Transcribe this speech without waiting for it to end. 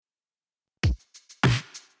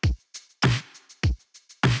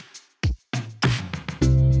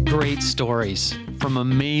great stories from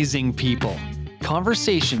amazing people.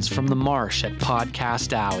 Conversations from the Marsh at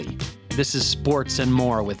Podcast Alley. This is Sports and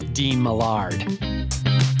More with Dean Millard.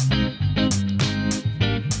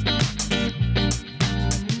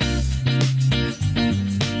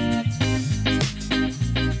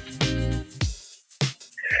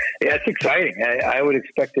 Yeah, it's exciting. I would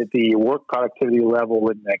expect that the work productivity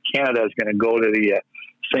level in Canada is going to go to the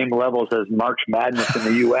same levels as March Madness in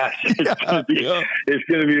the U.S. It's going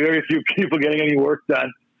to be very few people getting any work done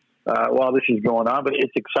while this is going on. But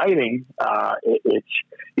it's exciting. It's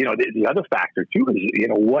the other factor too is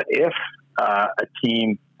what if a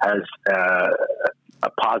team has a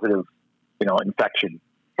positive infection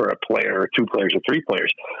for a player or two players or three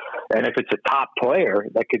players. And if it's a top player,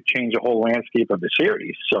 that could change the whole landscape of the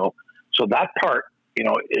series. So that part,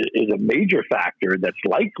 is a major factor that's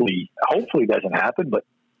likely, hopefully doesn't happen, but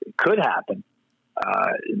it could happen.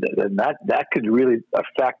 Then that could really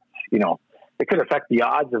affect, it could affect the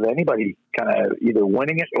odds of anybody kind of either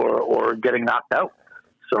winning it or getting knocked out.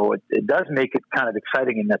 So it does make it kind of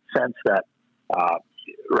exciting in that sense that,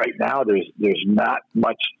 right now, there's not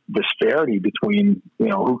much disparity between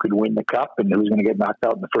who could win the cup and who's going to get knocked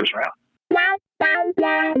out in the first round.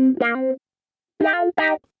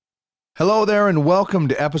 Hello there, and welcome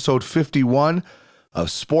to episode 51 of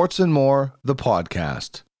Sports and More, the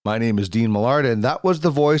podcast. My name is Dean Millard, and that was the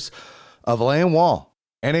voice of Alain Wall,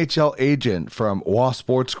 NHL agent from Wall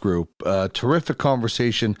Sports Group. A terrific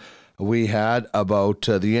conversation we had about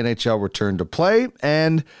the NHL return to play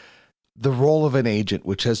and the role of an agent,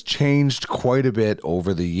 which has changed quite a bit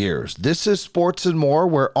over the years. This is Sports and More,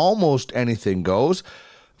 where almost anything goes.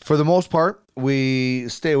 For the most part, we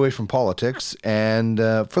stay away from politics, and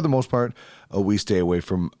for the most part, we stay away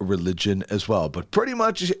from religion as well. But pretty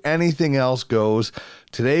much anything else goes.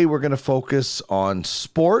 Today, we're going to focus on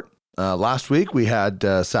sport. Last week, we had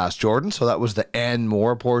Sass Jordan, so that was the and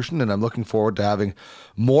more portion, and I'm looking forward to having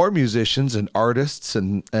more musicians and artists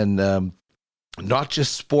and not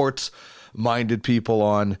just sports-minded people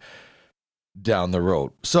on down the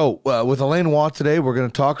road. So with Alain Watt today, we're going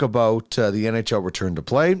to talk about the NHL return to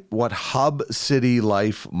play, what hub city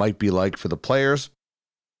life might be like for the players,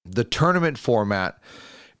 the tournament format,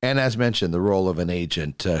 and as mentioned, the role of an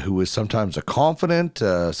agent who is sometimes a confidant,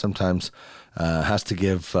 sometimes has to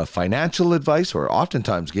give financial advice, or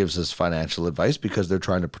oftentimes gives us financial advice because they're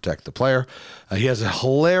trying to protect the player. He has a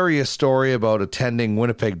hilarious story about attending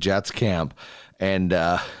Winnipeg Jets camp and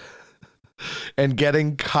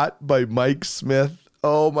getting cut by Mike Smith.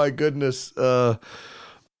 Oh my goodness.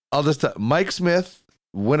 Mike Smith,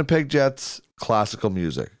 Winnipeg Jets, classical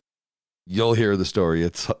music. You'll hear the story.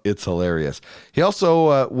 It's hilarious. He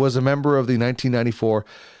also was a member of the 1994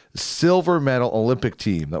 silver medal Olympic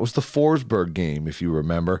team. That was the Forsberg game, if you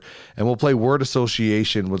remember. And we'll play word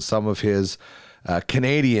association with some of his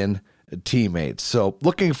Canadian teammates. So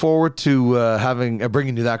looking forward to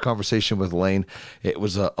bringing you that conversation with Alain. It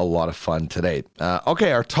was a lot of fun today.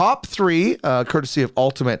 Okay, our top three, courtesy of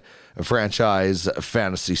Ultimate Franchise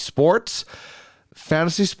Fantasy Sports.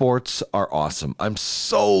 Fantasy sports are awesome. I'm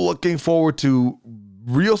so looking forward to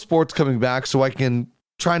real sports coming back so I can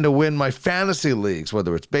trying to win my fantasy leagues,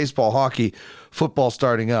 whether it's baseball, hockey, football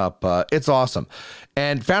starting up. It's awesome.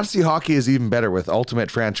 And fantasy hockey is even better with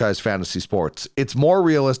Ultimate Franchise Fantasy Sports. It's more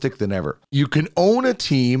realistic than ever. You can own a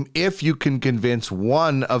team if you can convince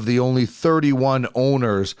one of the only 31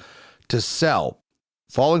 owners to sell.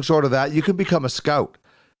 Falling short of that, you can become a scout.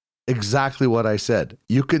 Exactly what I said.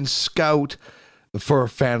 You can scout for a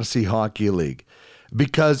fantasy hockey league.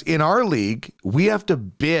 Because in our league, we have to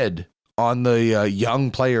bid on the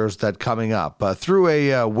young players that coming up through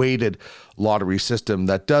a weighted lottery system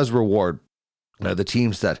that does reward the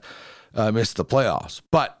teams that miss the playoffs.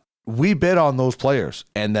 But we bid on those players,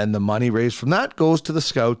 and then the money raised from that goes to the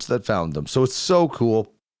scouts that found them. So it's so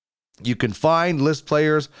cool. You can find list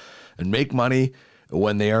players and make money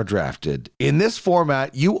when they are drafted. In this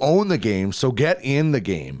format, you own the game, so get in the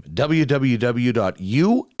game.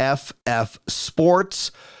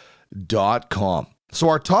 www.uffsports.com. So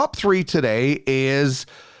our top three today is,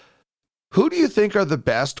 who do you think are the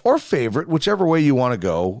best or favorite, whichever way you want to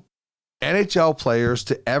go, NHL players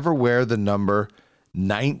to ever wear the number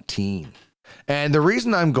 19? And the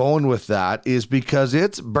reason I'm going with that is because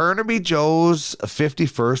it's Burnaby Joe's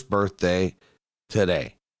 51st birthday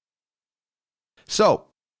today. So,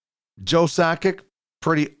 Joe Sakic,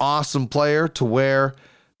 pretty awesome player to wear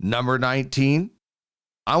number 19.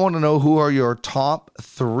 I want to know who are your top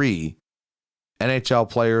three NHL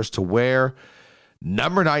players to wear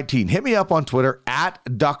number 19. Hit me up on Twitter at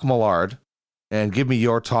Duck Millard and give me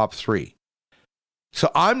your top three. So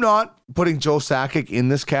I'm not putting Joe Sakic in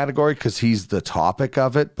this category because he's the topic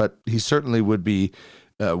of it, but he certainly would be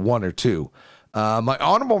one or two. My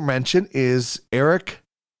honorable mention is Eric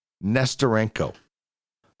Nestorenko.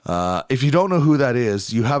 If you don't know who that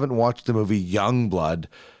is, you haven't watched the movie Youngblood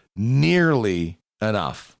nearly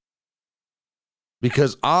enough.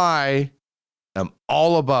 Because I am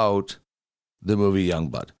all about the movie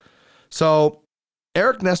Youngblood. So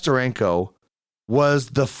Eric Nestorenko was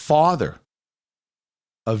the father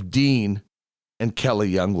of Dean and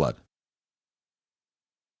Kelly Youngblood.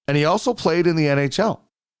 And he also played in the NHL.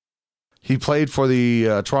 He played for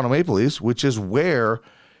the Toronto Maple Leafs, which is where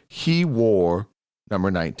he wore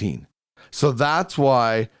number 19. So that's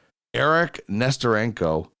why Eric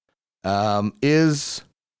Nestorenko is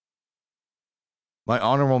my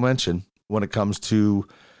honorable mention when it comes to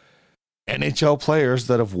NHL players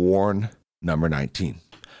that have worn number 19.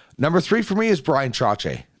 Number 3 for me is Bryan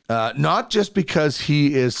Trottier. Not just because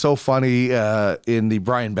he is so funny in the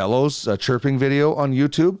Brian Bellows chirping video on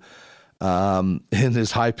YouTube in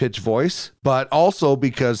his high-pitched voice, but also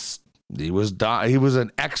because he was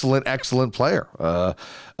an excellent player, a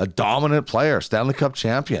dominant player, Stanley Cup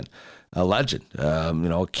champion, a legend,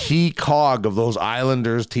 a key cog of those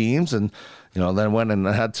Islanders teams, and then went and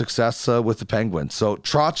had success with the Penguins. So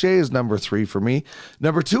Trottier is number 3 for me.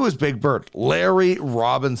 Number 2 is Big Bird, Larry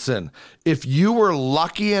Robinson. If you were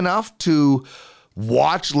lucky enough to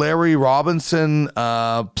watch Larry Robinson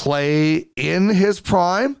play in his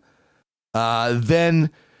prime,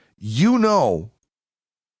 then you know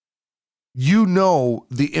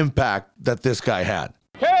the impact that this guy had.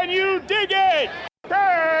 Can you dig it?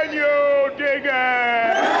 Can you dig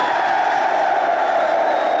it?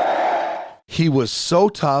 He was so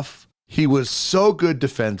tough. He was so good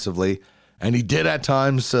defensively, and he did at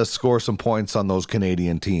times score some points on those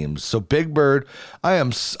Canadian teams. So Big Bird, I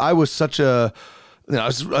was such a, I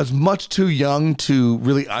was much too young to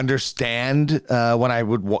really understand when I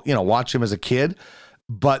would watch him as a kid.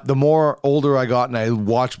 But the more older I got and I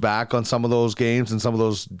watched back on some of those games and some of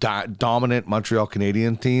those dominant Montreal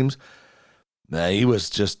Canadian teams, he was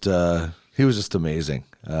just amazing.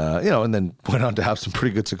 And then went on to have some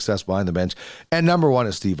pretty good success behind the bench. And number 1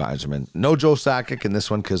 is Steve Yzerman. No Joe Sakic in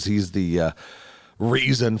this one because he's the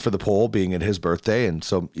reason for the poll being at his birthday. And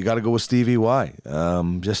so you got to go with Stevie Y.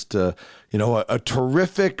 A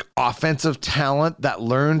terrific offensive talent that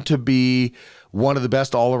learned to be one of the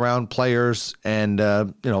best all-around players and,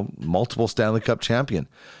 multiple Stanley Cup champion.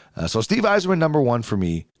 So Steve Yzerman, number 1 for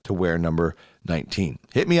me to wear number 19.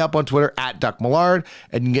 Hit me up on Twitter at Duck Millard,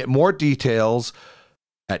 and you can get more details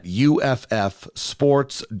at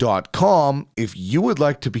uffsports.com if you would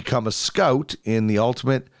like to become a scout in the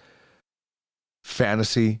Ultimate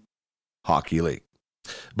Fantasy Hockey League.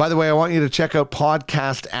 By the way, I want you to check out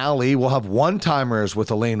Podcast Alley. We'll have one-timers with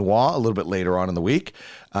Elaine Waugh a little bit later on in the week.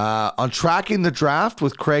 On Tracking the Draft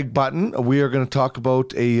with Craig Button, we are going to talk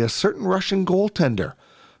about a certain Russian goaltender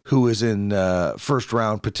who is in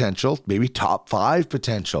first-round potential, maybe top 5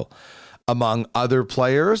 potential, among other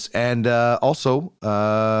players, and also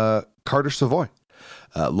Carter Savoy,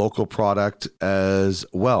 local product as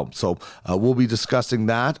well. So we'll be discussing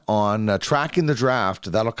that on Tracking the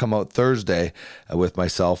Draft. That'll come out Thursday with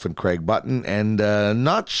myself and Craig Button. And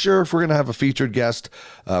not sure if we're going to have a featured guest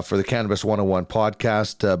for the Cannabis 101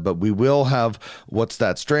 podcast, but we will have What's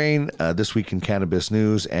That Strain, This Week in Cannabis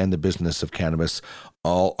News, and The Business of Cannabis,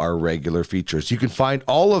 all our regular features. You can find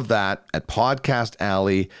all of that at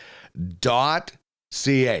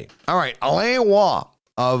podcastalley.ca. All right, Alain Waugh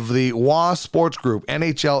of the Waugh Sports Group,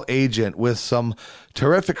 NHL agent, with some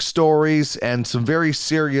terrific stories and some very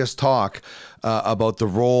serious talk about the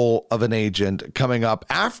role of an agent coming up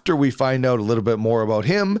after we find out a little bit more about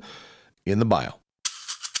him in the bio.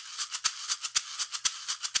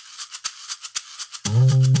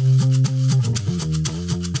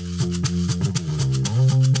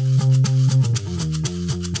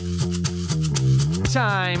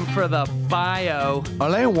 Time for the bio.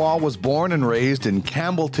 Alain Waugh was born and raised in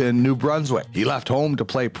Campbellton, New Brunswick. He left home to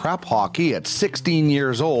play prep hockey at 16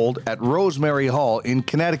 years old at Rosemary Hall in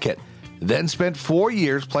Connecticut, then spent 4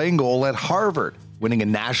 years playing goal at Harvard, winning a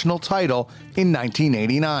national title in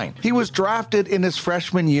 1989. He was drafted in his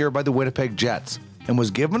freshman year by the Winnipeg Jets and was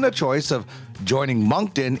given a choice of joining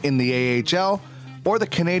Moncton in the AHL or the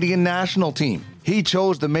Canadian national team. He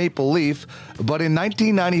chose the Maple Leaf, but in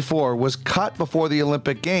 1994 was cut before the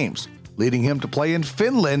Olympic Games, leading him to play in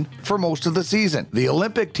Finland for most of the season. The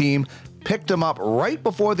Olympic team picked him up right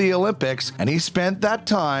before the Olympics, and he spent that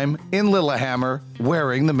time in Lillehammer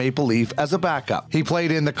wearing the maple leaf as a backup. He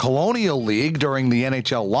played in the Colonial League during the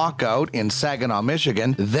NHL lockout in Saginaw,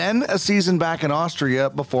 Michigan, then a season back in Austria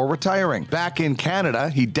before retiring. Back in Canada,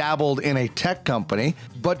 he dabbled in a tech company,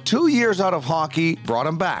 but 2 years out of hockey brought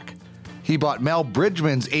him back. He bought Mel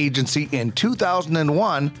Bridgman's agency in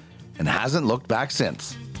 2001 and hasn't looked back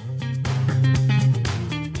since.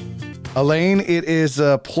 Alain, it is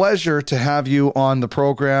a pleasure to have you on the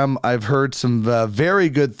program. I've heard some very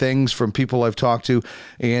good things from people I've talked to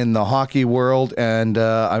in the hockey world, and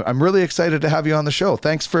I'm really excited to have you on the show.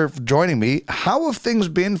 Thanks for joining me. How have things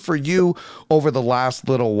been for you over the last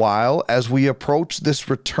little while as we approach this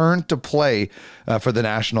return to play for the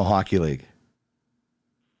National Hockey League?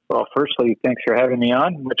 Well, firstly, thanks for having me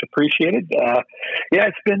on. Much appreciated.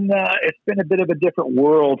 It's been a bit of a different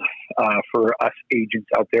world for us agents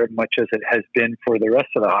out there, much as it has been for the rest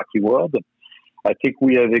of the hockey world. And I think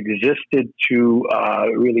we have existed to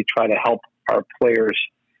really try to help our players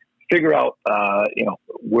figure out,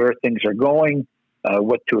 where things are going,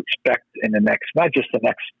 what to expect in the next, not just the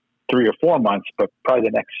next 3 or 4 months, but probably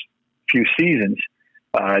the next few seasons.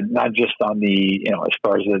 Not just on the, as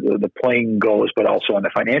far as the playing goes, but also on the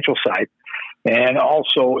financial side. And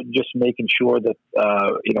also just making sure that,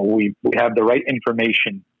 we have the right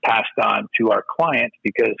information passed on to our clients,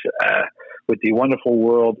 because with the wonderful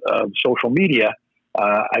world of social media,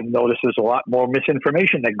 I've noticed there's a lot more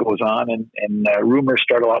misinformation that goes on, and rumors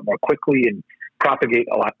start a lot more quickly and propagate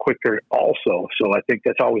a lot quicker also. So I think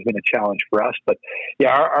that's always been a challenge for us. But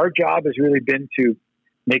yeah, our job has really been to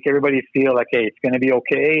make everybody feel like, hey, it's going to be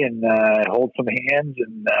okay, and hold some hands,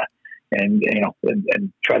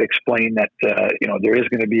 and try to explain that there is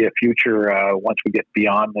going to be a future once we get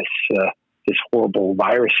beyond this horrible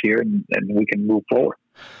virus here, and we can move forward.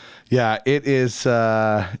 Yeah, it is.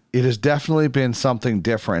 It has definitely been something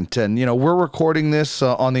different, and we're recording this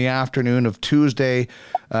on the afternoon of Tuesday,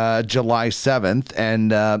 July 7th,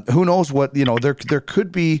 and who knows what there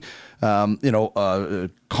could be.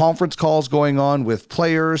 Conference calls going on with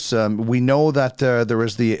players. We know that there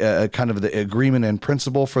is the kind of the agreement in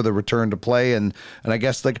principle for the return to play, and I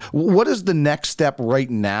guess what is the next step right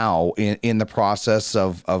now in the process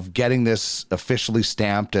of getting this officially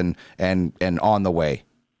stamped and on the way?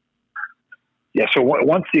 Yeah, so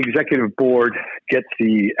once the executive board gets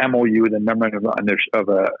the MOU, the memorandum of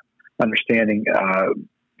understanding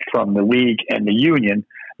from the league and the union,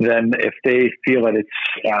 then if they feel that it's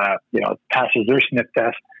passes their sniff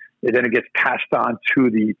test, then it gets passed on to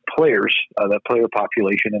the players, the player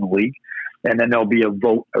population in the league, and then there'll be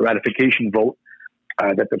a ratification vote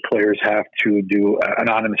that the players have to do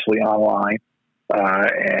anonymously online,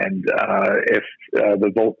 and if the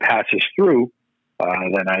vote passes through,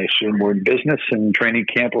 then I assume we're in business, and training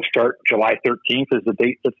camp will start July 13th is the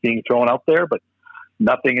date that's being thrown out there, but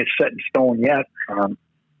nothing is set in stone yet.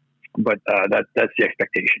 But that's the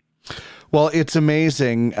expectation. Well, it's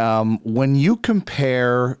amazing when you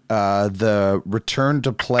compare the return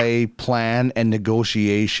to play plan and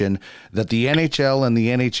negotiation that the NHL and the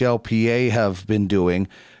NHLPA have been doing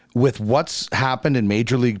with what's happened in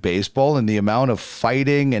Major League Baseball and the amount of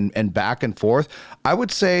fighting and back and forth. I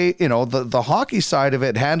would say, the hockey side of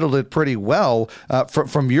it handled it pretty well.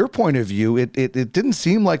 From your point of view, it didn't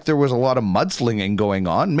seem like there was a lot of mudslinging going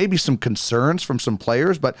on, maybe some concerns from some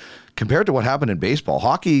players, but compared to what happened in baseball,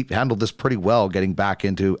 hockey handled this pretty well getting back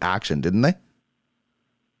into action, didn't they?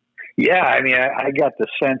 Yeah, I mean, I got the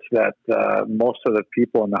sense that most of the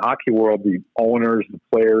people in the hockey world, the owners, the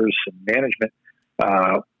players, and management,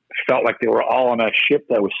 felt like they were all on a ship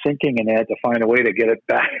that was sinking, and they had to find a way to get it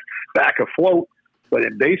back afloat. But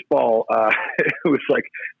in baseball, it was like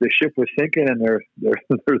the ship was sinking, and they're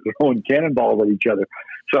throwing cannonballs at each other.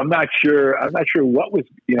 So I'm not sure what was.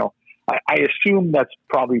 I assume that's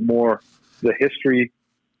probably more the history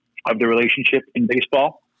of the relationship in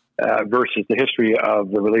baseball versus the history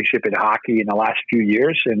of the relationship in hockey in the last few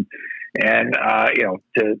years. And I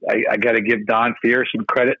got to give Don Fehr some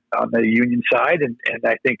credit on the union side, and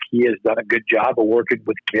I think he has done a good job of working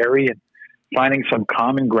with Gary and finding some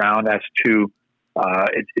common ground as to.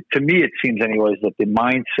 To me, it seems anyways that the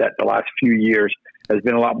mindset the last few years has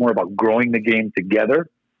been a lot more about growing the game together,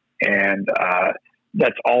 and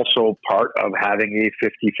that's also part of having a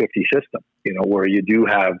 50-50 system. Where you do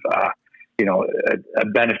have a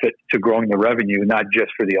benefit to growing the revenue, not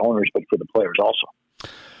just for the owners but for the players also.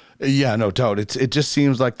 Yeah, no doubt. It just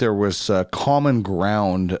seems like there was common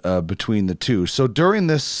ground between the two. So during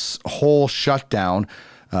this whole shutdown,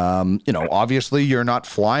 obviously you're not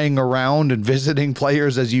flying around and visiting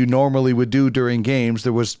players as you normally would do during games.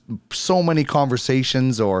 There was so many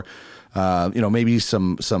conversations or maybe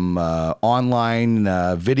some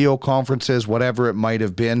online video conferences, whatever it might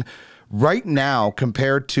have been. Right now,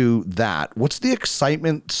 compared to that, what's the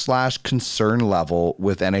excitement/concern level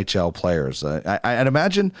with NHL players? I'd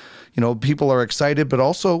imagine, people are excited, but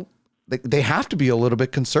also they have to be a little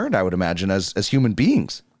bit concerned, I would imagine, as human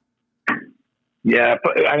beings. Yeah,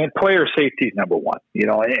 but player safety is number one. Is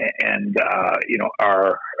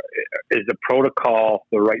the protocol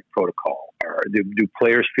the right protocol? Or do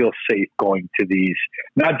players feel safe going to these,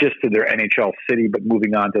 not just to their NHL city, but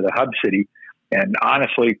moving on to the hub city? And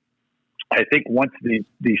honestly, I think once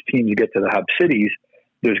these teams get to the hub cities,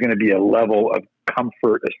 there's going to be a level of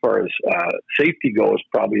comfort as far as safety goes,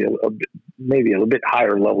 probably maybe a little bit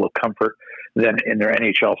higher level of comfort than in their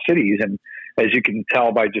NHL cities. And as you can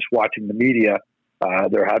tell by just watching the media,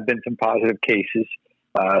 there have been some positive cases.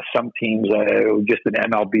 Some teams, just in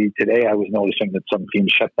MLB today, I was noticing that some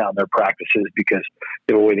teams shut down their practices because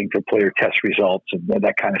they were waiting for player test results and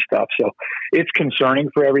that kind of stuff. So it's concerning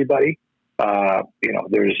for everybody.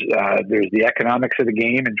 There's the economics of the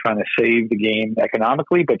game and trying to save the game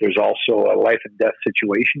economically, but there's also life and death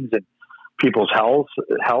situations and people's health,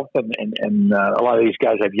 and a lot of these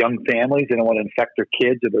guys have young families. They don't want to infect their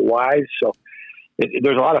kids or their wives. So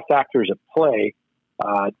there's a lot of factors at play.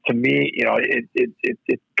 To me,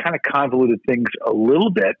 it kind of convoluted things a little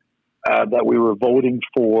bit that we were voting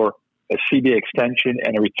for a CBA extension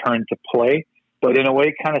and a return to play, but in a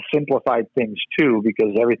way kind of simplified things too,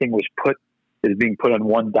 because everything is being put on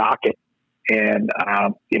one docket. And, I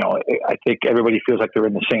think everybody feels like they're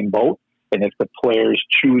in the same boat. And if the players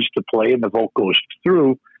choose to play and the vote goes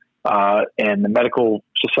through, and the medical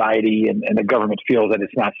society and the government feels that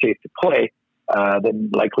it's not safe to play, then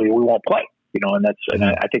likely we won't play. And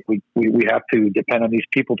I think we have to depend on these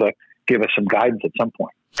people to give us some guidance at some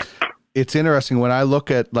point. It's interesting when I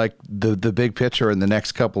look at like the big picture in the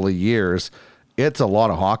next couple of years. It's a lot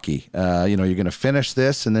of hockey. You're going to finish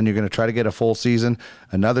this, and then you're going to try to get a full season,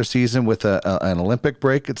 another season with an Olympic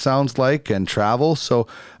break, it sounds like, and travel. So,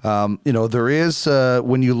 there is,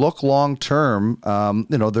 when you look long term,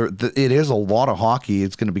 it is a lot of hockey.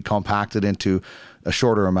 It's going to be compacted into a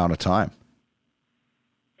shorter amount of time.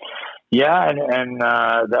 Yeah, and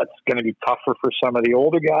that's going to be tougher for some of the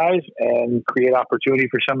older guys and create opportunity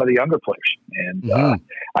for some of the younger players. And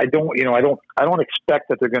I don't expect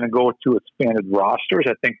that they're going to go to expanded rosters.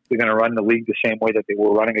 I think they're going to run the league the same way that they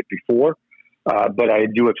were running it before. But I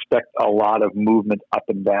do expect a lot of movement up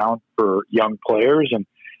and down for young players. And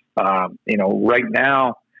right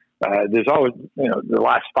now, there's always the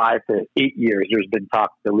last 5 to 8 years, there's been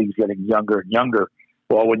talk the league's getting younger and younger.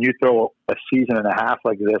 Well, when you throw a season and a half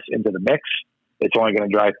like this into the mix, it's only going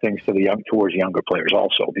to drive things towards younger players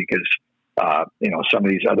also, because some of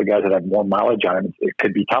these other guys that have more mileage on them, it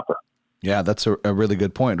could be tougher. Yeah, that's a really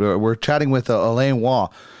good point. We're chatting with Alain Waugh,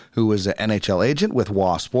 who is an NHL agent with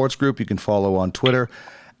Waugh Sports Group. You can follow on Twitter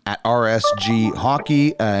at RSG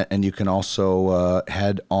Hockey, and you can also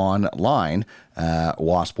head online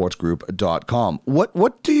waughsportsgroup.com.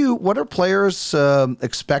 What are players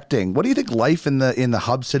expecting? What do you think life in the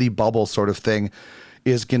Hub City bubble sort of thing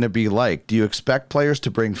is going to be like? Do you expect players to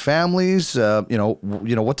bring families?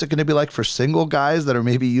 What's it going to be like for single guys that are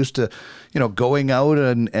maybe used to, going out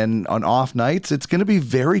and on off nights? It's going to be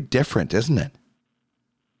very different, isn't it?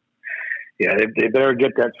 Yeah, they better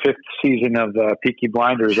get that 5th season of Peaky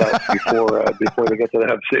Blinders out before they get to the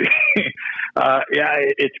Hub City.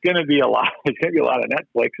 It's going to be a lot. It's going to be a lot of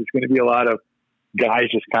Netflix. It's going to be a lot of guys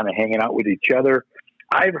just kind of hanging out with each other.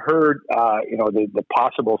 I've heard, the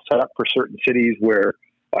possible setup for certain cities where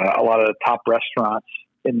a lot of the top restaurants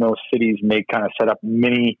in those cities may kind of set up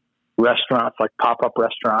mini restaurants, like pop-up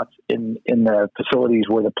restaurants in the facilities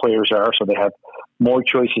where the players are, so they have more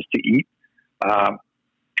choices to eat.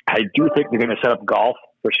 I do think they're going to set up golf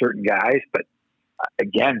for certain guys, but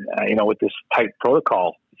again, with this tight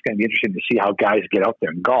protocol, it's going to be interesting to see how guys get out there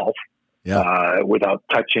and golf without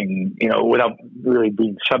touching, without really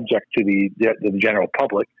being subject to the general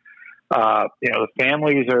public. The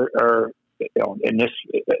families are in this,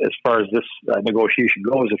 as far as this negotiation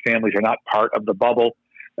goes, the families are not part of the bubble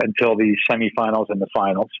until the semifinals and the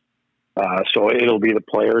finals. So it'll be the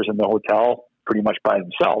players in the hotel pretty much by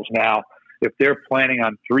themselves. Now, if they're planning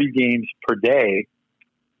on 3 games per day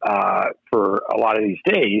for a lot of these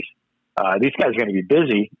days, these guys are going to be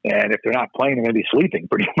busy. And if they're not playing, they're going to be sleeping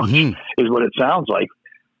pretty much is what it sounds like.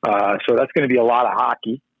 So that's going to be a lot of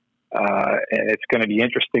hockey. And it's going to be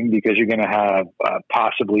interesting because you're going to have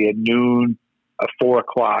possibly a noon, a 4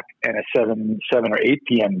 o'clock, and a 7 or 8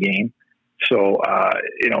 p.m. game. So,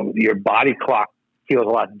 your body clock feels a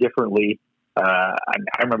lot differently. I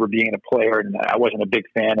remember being a player, and I wasn't a big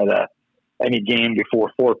fan of any game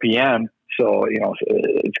before 4 p.m. So,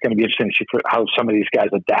 it's going to be interesting to see how some of these guys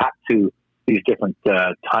adapt to these different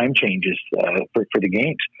time changes for the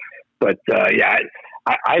games. But,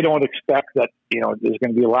 I don't expect that, there's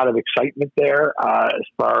going to be a lot of excitement there as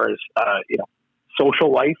far as,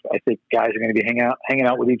 social life. I think guys are going to be hanging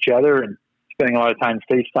out with each other and spending a lot of time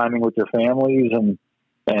FaceTiming with their families and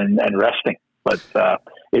resting. But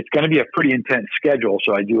it's going to be a pretty intense schedule,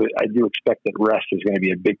 so I do expect that rest is going to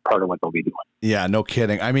be a big part of what they'll be doing. Yeah, no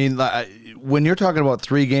kidding. I mean, when you're talking about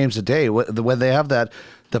 3 games a day, when they have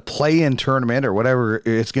the play-in tournament or whatever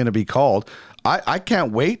it's going to be called, I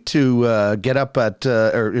can't wait to get up at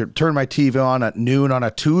or turn my TV on at noon on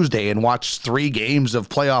a Tuesday and watch 3 games of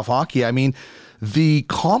playoff hockey. I mean, the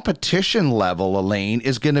competition level, Elaine,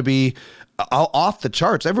 is going to be off the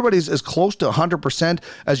charts. Everybody's as close to 100%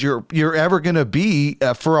 as you're ever going to be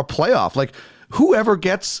for a playoff. Like, whoever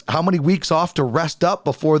gets how many weeks off to rest up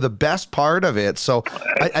before the best part of it. So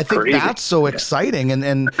I think crazy. that's so exciting.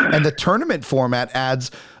 And the tournament format adds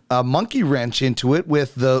a monkey wrench into it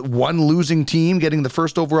with the one losing team getting the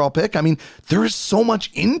first overall pick. I mean, there is so much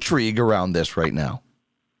intrigue around this right now.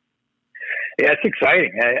 Yeah, it's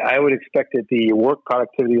exciting. I would expect that the work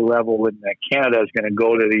productivity level in Canada is going to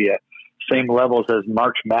go to the same levels as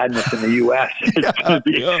March Madness in the U.S.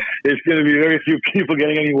 It's going to be very few people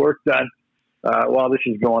getting any work done while this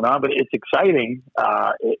is going on, but it's exciting.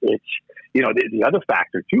 It's the other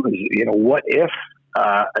factor too is what if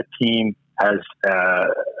a team has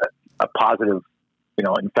a positive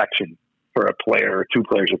infection for a player or 2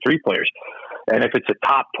 players or 3 players, and if it's a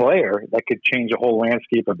top player, that could change the whole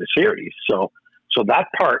landscape of the series. So that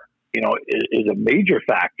part is a major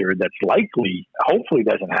factor that's likely, hopefully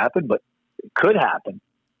doesn't happen, but it could happen.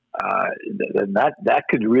 And that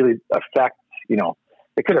could really affect,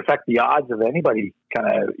 it could affect the odds of anybody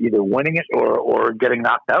kind of either winning it or getting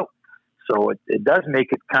knocked out. So it does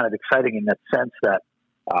make it kind of exciting in that sense that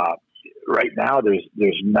right now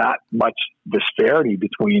there's not much disparity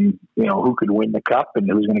between, who could win the cup and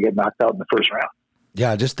who's going to get knocked out in the first round.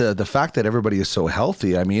 Yeah, just the fact that everybody is so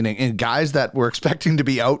healthy. I mean, and guys that were expecting to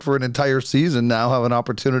be out for an entire season now have an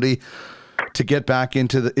opportunity to get back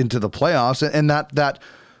into the playoffs. And that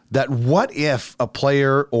what if a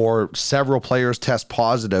player or several players test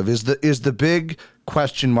positive is the big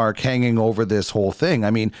question mark hanging over this whole thing.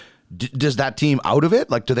 I mean, does that team out of it?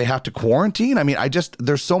 Like, do they have to quarantine? I mean,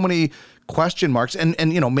 there's so many question marks and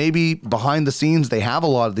maybe behind the scenes they have a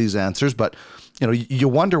lot of these answers, but you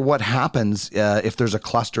wonder what happens if there's a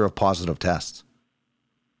cluster of positive tests.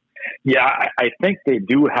 Yeah, I think they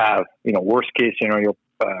do have, worst case scenario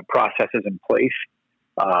processes in place.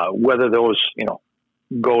 Whether those,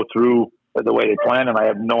 go through the way they plan them, I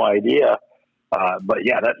have no idea. But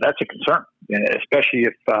yeah, that's a concern, and especially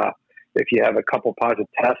if you have a couple positive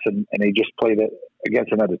tests and they just played it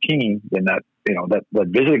against another team, then that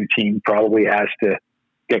visiting team probably has to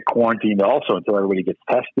get quarantined also until everybody gets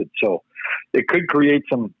tested. So it could create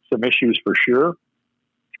some issues for sure.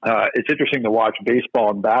 It's interesting to watch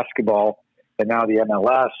baseball and basketball and now the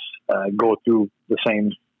MLS go through the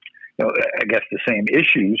same, the same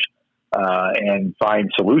issues and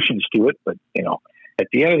find solutions to it. But, at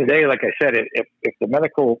the end of the day, like I said, if the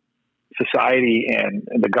medical society and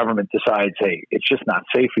the government decides, hey, it's just not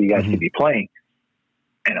safe for you guys to be playing,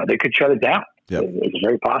 they could shut it down. Yep. It's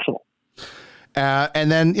very possible. And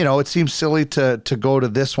then, it seems silly to go to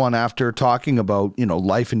this one after talking about,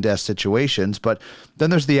 life and death situations, but then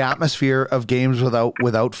there's the atmosphere of games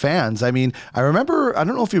without fans. I mean, I don't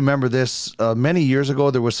know if you remember this, many years ago,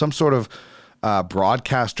 there was some sort of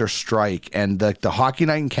broadcaster strike and the Hockey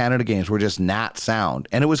Night in Canada games were just nat sound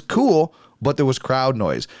and it was cool, but there was crowd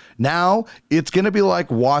noise. Now it's going to be like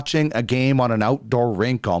watching a game on an outdoor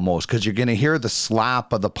rink almost, because you're going to hear the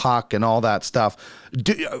slap of the puck and all that stuff.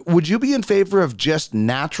 Would you be in favor of just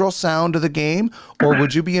natural sound of the game, or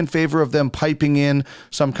would you be in favor of them piping in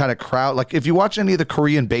some kind of crowd? Like if you watch any of the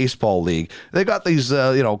Korean Baseball League, they got these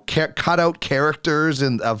cut out characters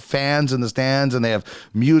and of fans in the stands, and they have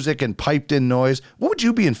music and piped in noise. What would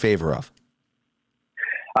you be in favor of?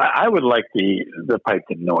 I would like the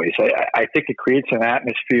piped-in noise. I think it creates an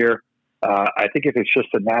atmosphere. I think if it's just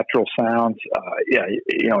a natural sound,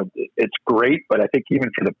 it's great. But I think even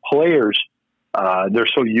for the players, they're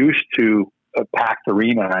so used to a packed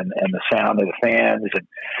arena and the sound of the fans, and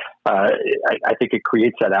I think it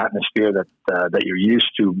creates that atmosphere that you're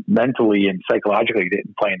used to mentally and psychologically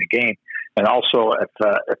playing the game. And also,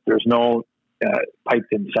 if there's no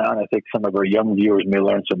piped-in sound, I think some of our young viewers may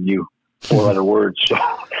learn some new 4-letter words.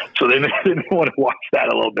 So they may want to watch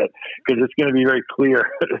that a little bit, because it's going to be very clear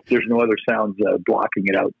if there's no other sounds blocking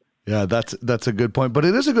it out. Yeah, that's a good point. But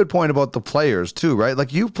it is a good point about the players too, right?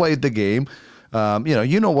 Like you've played the game.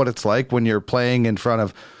 You know what it's like when you're playing in front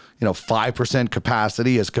of 5%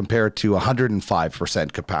 capacity as compared to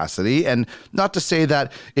 105% capacity. And not to say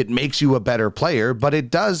that it makes you a better player, but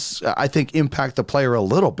it does, I think, impact the player a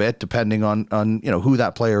little bit depending on who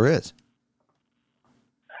that player is.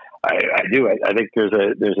 I do. I think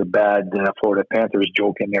there's a bad Florida Panthers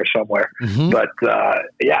joke in there somewhere. Mm-hmm. But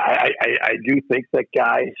I do think that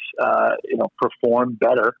guys perform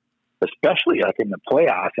better, especially like in the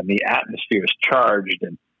playoffs, and the atmosphere is charged,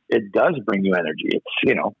 and it does bring you energy.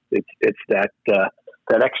 It's that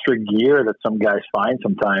extra gear that some guys find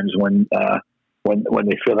sometimes when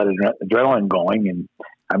they feel that adrenaline going, and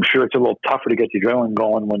I'm sure it's a little tougher to get the adrenaline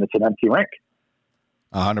going when it's an empty rink.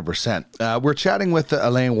 100%. We're chatting with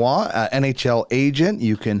Alain Waugh, NHL agent.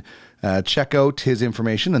 You can check out his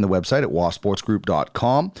information on the website at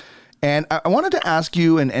waughsportsgroup.com. And I wanted to ask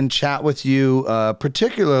you and chat with you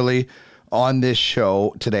particularly on this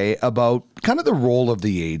show today about kind of the role of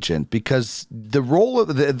the agent, because the role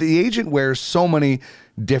of the agent wears so many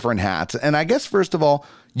different hats. And I guess, first of all,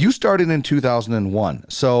 you started in 2001.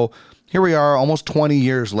 So here we are almost 20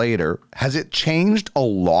 years later. Has it changed a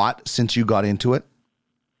lot since you got into it?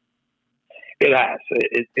 It has.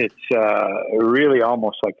 It's really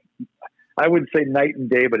almost like, I would say night and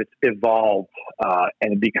day, but it's evolved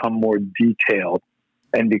and become more detailed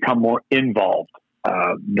and become more involved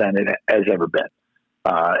than it has ever been.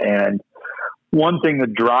 And one thing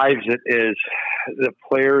that drives it is the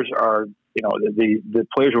players are, the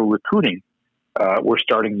players we're recruiting, we're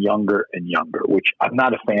starting younger and younger, which I'm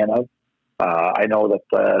not a fan of. I know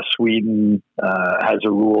that Sweden has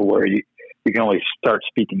a rule where you can only start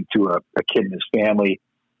speaking to a kid and his family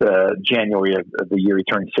January of the year he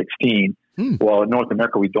turned 16. Well, in North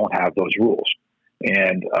America, we don't have those rules.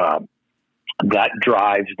 And that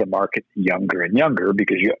drives the market younger and younger,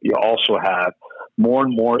 because you also have more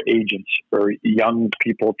and more agents or young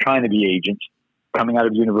people trying to be agents coming out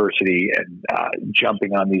of university and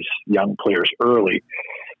jumping on these young players early.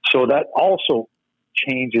 So that also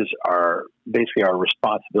changes our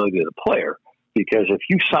responsibility to the player, because if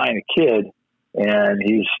you sign a kid and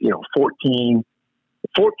he's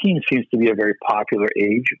 14 seems to be a very popular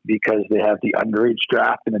age because they have the underage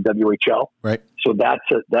draft in the WHL. Right. So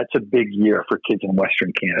that's a big year for kids in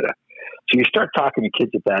Western Canada. So you start talking to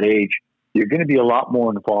kids at that age, you're going to be a lot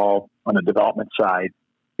more involved on the development side.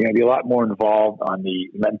 You're going to be a lot more involved on the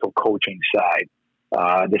mental coaching side,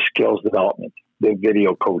 the skills development, the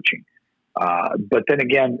video coaching. But then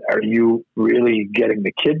again, are you really getting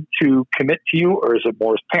the kid to commit to you, or is it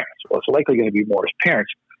more as parents? Well, it's likely going to be more as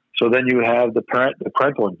parents. So then you have the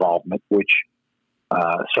parental involvement, which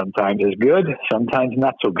sometimes is good, sometimes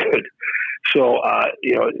not so good. So,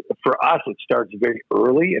 for us, it starts very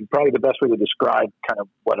early, and probably the best way to describe kind of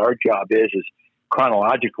what our job is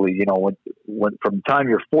chronologically, when from the time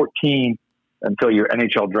you're 14 until your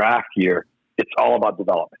NHL draft year, it's all about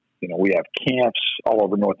development. We have camps all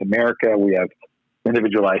over North America. We have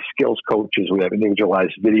individualized skills coaches. We have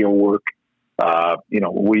individualized video work.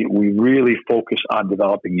 We really focus on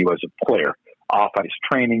developing you as a player. Off-ice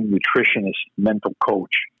training, nutritionist, mental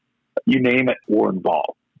coach, you name it, we're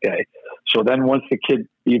involved. Okay. So then once the kid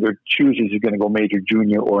either chooses he's going to go major,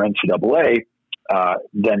 junior, or NCAA,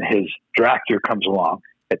 then his draft year comes along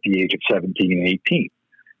at the age of 17 and 18.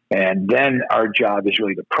 And then our job is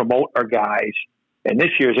really to promote our guys. And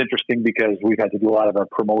this year is interesting because we've had to do a lot of our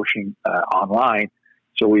promotion online.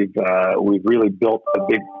 So we've really built a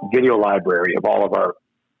big video library of all of our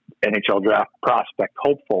NHL draft prospect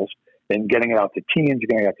hopefuls and getting it out to teams,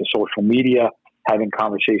 getting it out to social media, having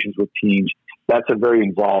conversations with teams. That's a very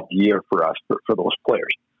involved year for us, for those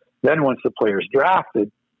players. Then once the player's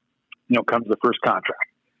drafted, comes the first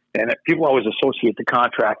contract. And people always associate the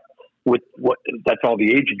contract with that's all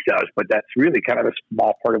the agent does, but that's really kind of a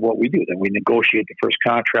small part of what we do. Then we negotiate the first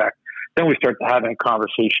contract. Then we start having a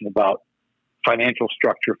conversation about financial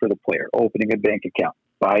structure for the player, opening a bank account,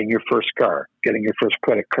 buying your first car, getting your first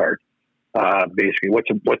credit card, basically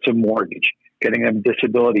what's a mortgage, getting them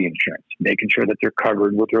disability insurance, making sure that they're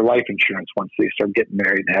covered with their life insurance once they start getting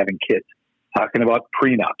married and having kids, talking about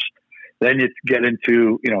prenups. Then you get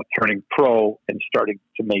into, turning pro and starting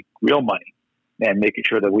to make real money and making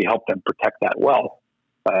sure that we help them protect that wealth.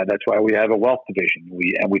 That's why we have a wealth division.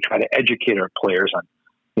 We try to educate our players on,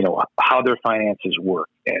 how their finances work,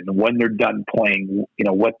 and when they're done playing,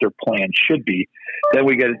 what their plan should be. Then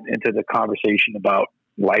we get into the conversation about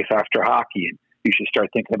life after hockey, and you should start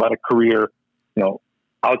thinking about a career,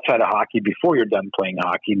 outside of hockey before you're done playing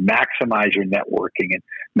hockey. Maximize your networking and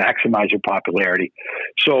maximize your popularity.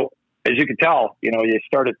 So as you can tell, you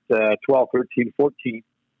start at 12, 13, 14,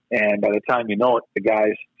 and by the time you know it, the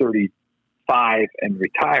guy's 35 and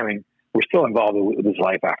retiring. We're still involved with his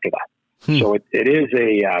life after that. So it is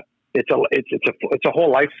it's a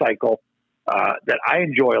whole life cycle that I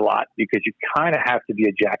enjoy a lot, because you kind of have to be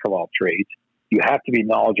a jack of all trades. You have to be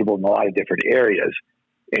knowledgeable in a lot of different areas,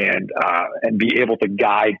 and be able to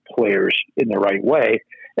guide players in the right way.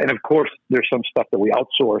 And of course, there's some stuff that we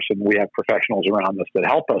outsource, and we have professionals around us that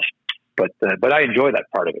help us. But I enjoy that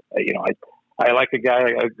part of it. I like a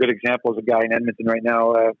good example is a guy in Edmonton right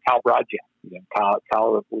now, Kyle Brodziak.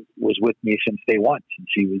 Kyle was with me since day one, since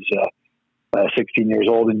he was 16 years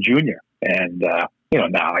old and junior. And,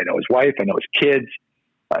 now I know his wife, I know his kids.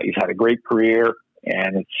 He's had a great career,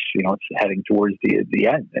 and it's heading towards the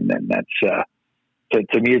end. And then that's,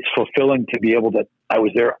 to me, it's fulfilling to be able to, I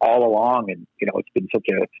was there all along, and, it's been such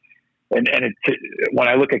when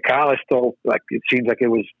I look at Kyle, it seems like it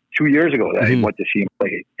was 2 years ago that I went to see him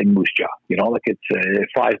play in Moose Jaw. It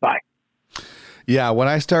flies by. Yeah, when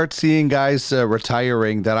I start seeing guys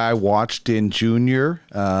retiring that I watched in junior,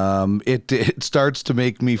 it starts to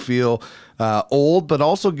make me feel old, but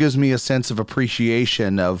also gives me a sense of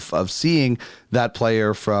appreciation of seeing that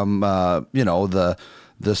player from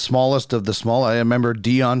the smallest of the small. I remember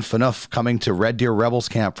Dion Phaneuf coming to Red Deer Rebels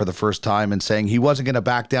camp for the first time and saying he wasn't going to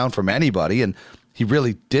back down from anybody, and he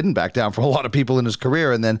really didn't back down from a lot of people in his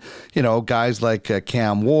career. And then, guys like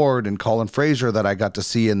Cam Ward and Colin Fraser that I got to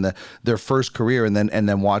see in their first career, and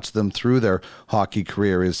then watch them through their hockey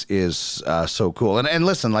career is so cool. And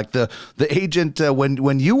listen, like the agent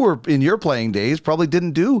when you were in your playing days probably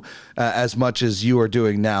didn't do as much as you are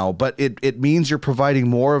doing now, but it means you're providing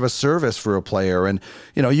more of a service for a player, and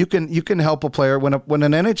you can help a player when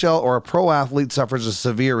an NHL or a pro athlete suffers a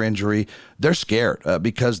severe injury. They're scared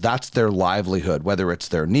because that's their livelihood, whether it's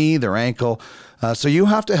their knee, their ankle. So you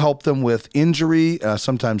have to help them with injury,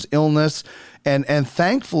 sometimes illness. And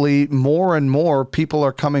thankfully, more and more people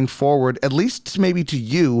are coming forward, at least maybe to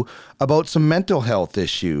you, about some mental health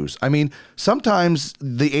issues. I mean, sometimes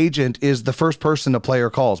the agent is the first person a player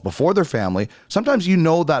calls before their family. Sometimes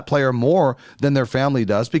that player more than their family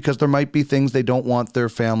does, because there might be things they don't want their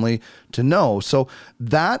family to know. So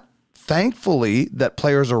thankfully, that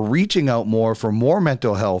players are reaching out more for more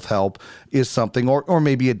mental health help is something, or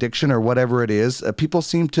maybe addiction or whatever it is. People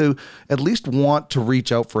seem to at least want to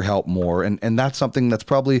reach out for help more, and that's something that's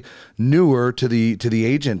probably newer to the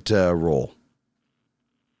agent role.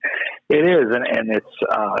 It is, and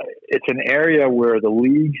it's an area where the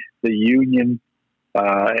league, the union,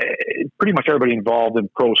 pretty much everybody involved in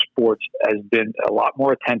pro sports has been a lot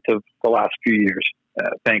more attentive the last few years,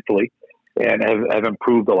 thankfully. And have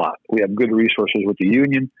improved a lot. We have good resources with the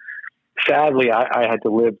union. Sadly, I had to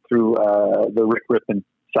live through the Rick Rippon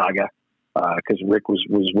saga, because Rick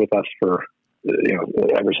was with us for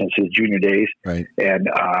ever since his junior days, right? And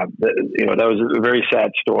that was a very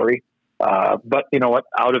sad story. But you know what?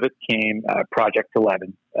 Out of it came Project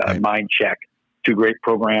 11, right. Mind Check, two great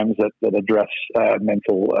programs that address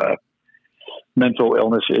mental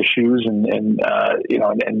illness issues and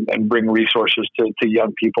bring resources to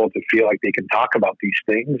young people to feel like they can talk about these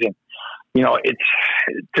things. And,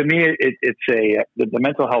 to me, the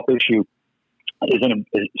mental health issue is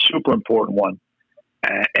a super important one.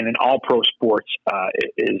 And in all pro sports,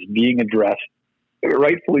 is being addressed,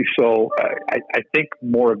 rightfully so, I think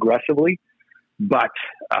more aggressively, but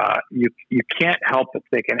you can't help but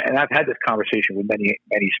think, and I've had this conversation with many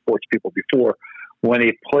sports people before. When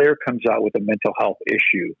a player comes out with a mental health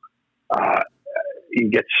issue, he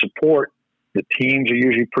gets support. The teams are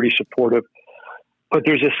usually pretty supportive, but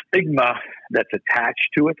there's a stigma that's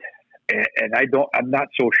attached to it, and I'm not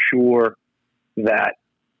so sure that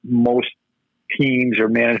most teams or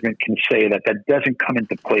management can say that doesn't come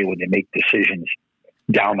into play when they make decisions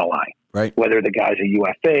down the line. Right. Whether the guy's a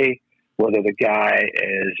UFA, whether the guy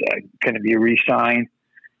is going to be re-signed,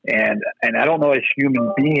 and I don't know as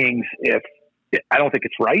human beings if. I don't think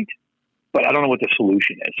it's right, but I don't know what the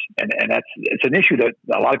solution is. And it's an issue that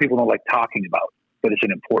a lot of people don't like talking about, but it's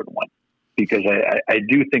an important one, because I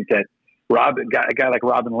do think that a guy like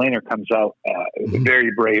Robin Lehner comes out, a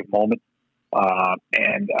very brave moment. I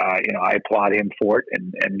applaud him for it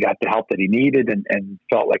and got the help that he needed and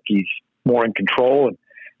felt like he's more in control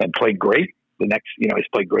and played great. He's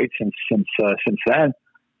played great since then.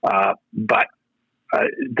 But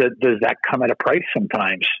does that come at a price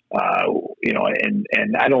sometimes?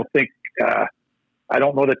 And I don't think, I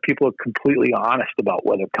don't know that people are completely honest about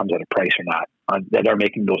whether it comes at a price or not, that are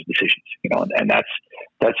making those decisions, and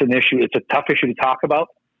that's an issue. It's a tough issue to talk about.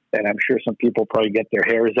 And I'm sure some people probably get their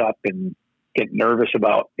hairs up and get nervous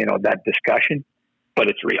about, that discussion, but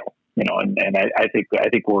it's real. And I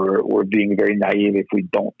think we're being very naive if we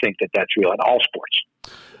don't think that that's real in all sports.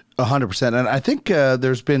 100%. And I think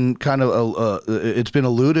there's been kind of it's been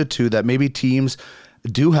alluded to that maybe teams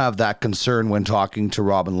do have that concern when talking to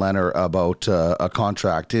Robin Lehner about a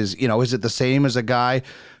contract. Is it the same as a guy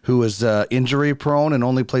who is injury prone and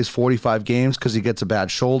only plays 45 games because he gets a bad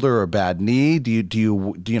shoulder or a bad knee? Do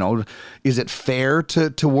you is it fair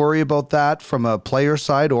to worry about that from a player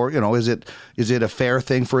side, or is it a fair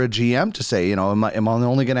thing for a GM to say, am I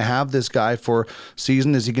only going to have this guy for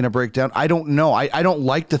season? Is he going to break down? I don't know. I don't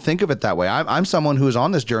like to think of it that way. I'm someone who is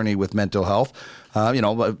on this journey with mental health.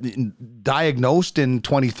 Diagnosed in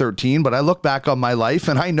 2013, but I look back on my life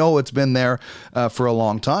and I know it's been there for a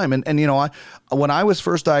long time. And when I was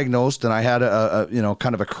first diagnosed and I had a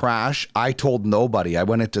kind of a crash, I told nobody. I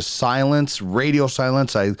went into silence, radio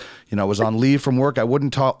silence. I was on leave from work. I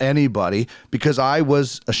wouldn't tell anybody because I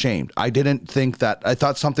was ashamed. I didn't think that. I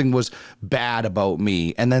thought something was bad about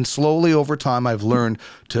me. And then slowly over time, I've learned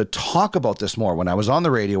to talk about this more. When I was on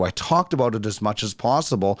the radio, I talked about it as much as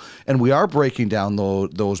possible, and we are breaking down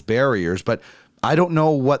those barriers. But I don't know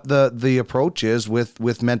what the approach is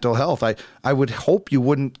with mental health. I would hope you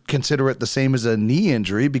wouldn't consider it the same as a knee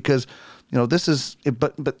injury because this is,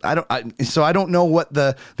 but I don't know what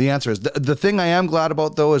the answer is. The thing I am glad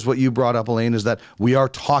about though is what you brought up, Elaine, is that we are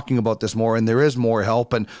talking about this more and there is more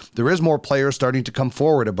help and there is more players starting to come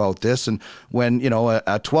forward about this. And when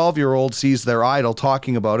a 12-year-old sees their idol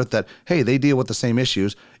talking about it, that hey, they deal with the same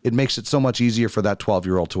issues, it makes it so much easier for that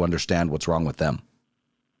 12-year-old to understand what's wrong with them.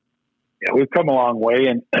 Yeah, we've come a long way,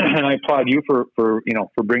 and I applaud you for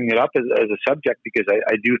bringing it up as a subject because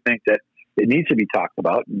I do think that it needs to be talked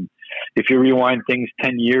about. And if you rewind things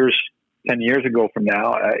 10 years ago from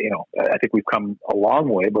now, I think we've come a long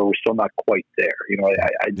way, but we're still not quite there.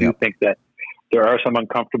 I do think that there are some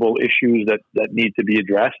uncomfortable issues that need to be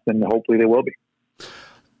addressed, and hopefully they will be.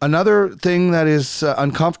 Another thing that is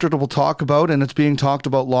uncomfortable to talk about, and it's being talked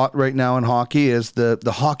about a lot right now in hockey, is the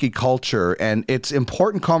hockey culture, and it's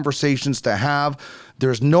important conversations to have.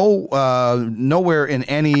 There's nowhere in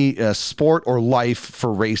any sport or life for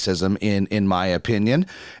racism, in my opinion,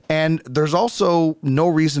 and there's also no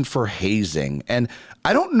reason for hazing. And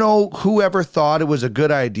I don't know whoever thought it was a good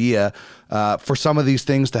idea for some of these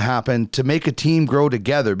things to happen to make a team grow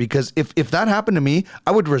together. Because if that happened to me,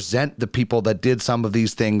 I would resent the people that did some of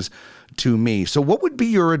these things to me. So what would be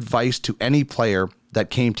your advice to any player that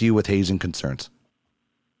came to you with hazing concerns?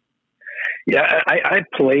 Yeah, I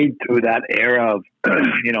played through that era of,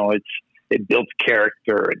 it builds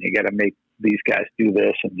character and you got to make these guys do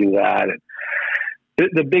this and do that. And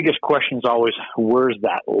the biggest question is always, where's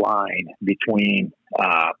that line between,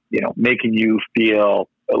 making you feel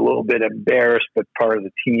a little bit embarrassed, but part of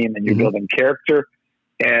the team and you're building character,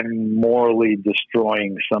 and morally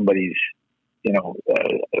destroying somebody's,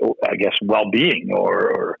 I guess, well-being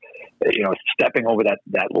or stepping over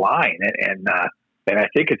that line. And I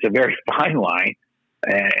think it's a very fine line.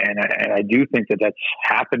 And I do think that that's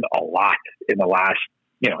happened a lot in the last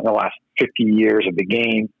 50 years of the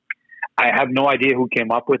game. I have no idea who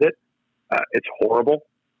came up with it. It's horrible.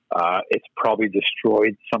 It's probably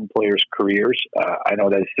destroyed some players' careers. I know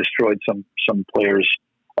that it's destroyed some players'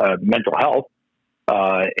 mental health.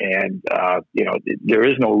 And there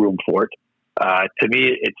is no room for it. To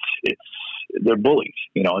me, they're bullies.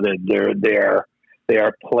 They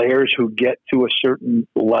are players who get to a certain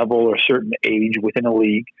level or certain age within a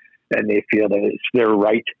league, and they feel that it's their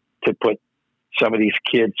right to put some of these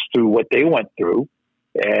kids through what they went through.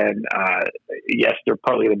 And yes, they're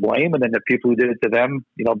partly to blame, and then the people who did it to them,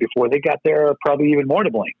 before they got there, are probably even more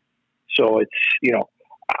to blame. So it's,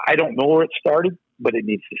 I don't know where it started, but it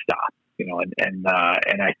needs to stop. And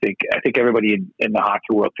I think everybody in the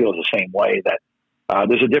hockey world feels the same way, that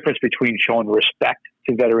there's a difference between showing respect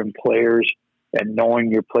to veteran players and knowing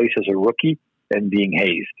your place as a rookie and being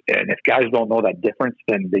hazed. And if guys don't know that difference,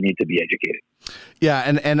 then they need to be educated. Yeah.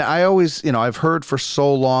 And I always, I've heard for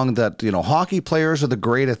so long that, hockey players are the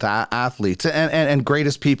greatest athletes and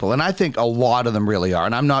greatest people. And I think a lot of them really are.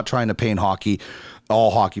 And I'm not trying to paint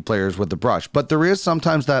all hockey players with the brush, but there is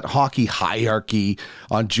sometimes that hockey hierarchy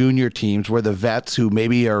on junior teams where the vets who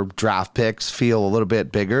maybe are draft picks feel a little bit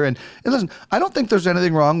bigger. And listen, I don't think there's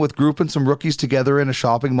anything wrong with grouping some rookies together in a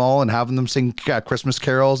shopping mall and having them sing Christmas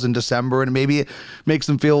carols in December, and maybe it makes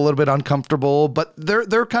them feel a little bit uncomfortable, but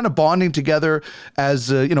they're kind of bonding together as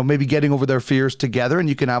maybe getting over their fears together, and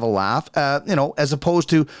you can have a laugh, as opposed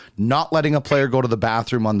to not letting a player go to the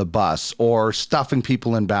bathroom on the bus or stuffing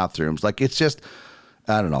people in bathrooms. Like, it's just,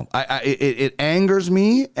 I don't know. It angers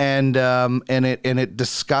me, and it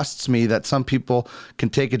disgusts me that some people can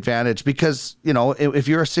take advantage because, you know, if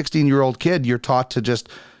you're a 16-year-old kid, you're taught to just,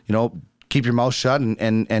 you know, keep your mouth shut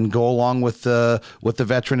and go along with what the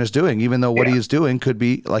veteran is doing, even though what he is doing could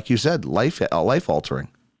be, like you said, life altering.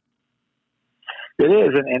 It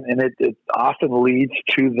is, and it often leads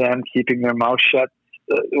to them keeping their mouth shut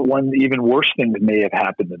when even worse things may have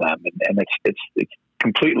happened to them, and it's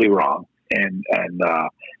completely wrong. And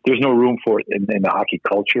there's no room for it in the hockey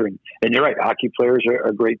culture. And you're right, hockey players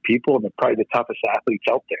are great people, and they're probably the toughest athletes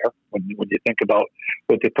out there when you think about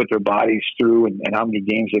what they put their bodies through and how many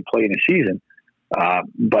games they play in a season.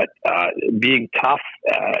 But being tough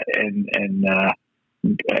and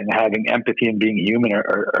having empathy and being human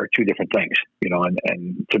are two different things, you know.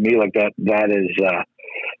 And to me, like that is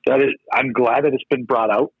I'm glad that it's been brought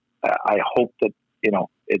out. I hope that, you know,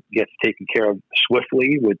 it gets taken care of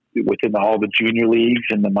swiftly within all the junior leagues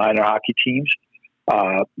and the minor hockey teams.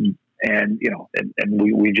 And, you know, and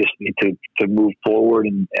we just need to move forward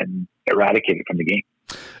and eradicate it from the game.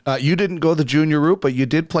 You didn't go the junior route, but you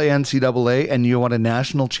did play NCAA, and you won a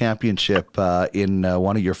national championship in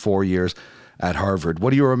one of your 4 years at Harvard.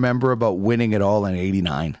 What do you remember about winning it all in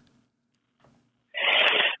 '89?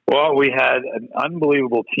 Well, we had an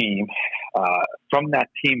unbelievable team. From that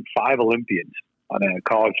team, 5 Olympians on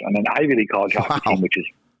an Ivy League college hockey team, which is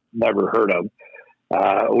never heard of.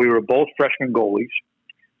 We were both freshman goalies.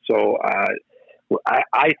 So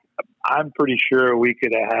I'm pretty sure we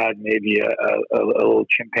could have had maybe a little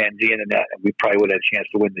chimpanzee in the net, and we probably would have had a chance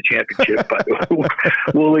to win the championship. But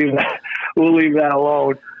we'll leave that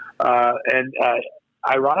alone. And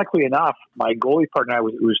ironically enough, my goalie partner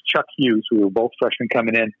was Chuck Hughes. We were both freshmen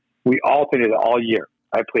coming in. We alternated all year.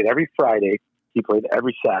 I played every Friday. He played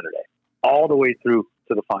every Saturday, all the way through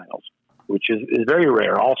to the finals, which is very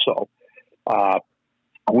rare. Also,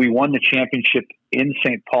 we won the championship in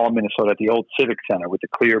St. Paul, Minnesota, at the old Civic Center with the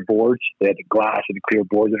clear boards. They had the glass and the clear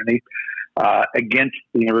boards underneath, against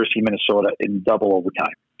the University of Minnesota in double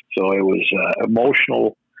overtime. So it was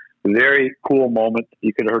emotional, very cool moment.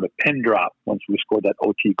 You could have heard a pin drop once we scored that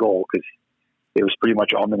OT goal, because it was pretty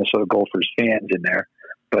much all Minnesota Gophers fans in there.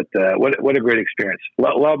 But what a great experience.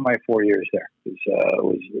 Love my 4 years there. It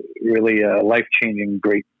was really a life-changing,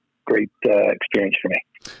 great experience for me.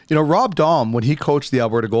 You know, Rob Daum, when he coached the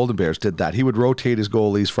Alberta Golden Bears, did that. He would rotate his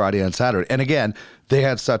goalies Friday and Saturday. And again, they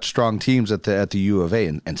had such strong teams at the U of A,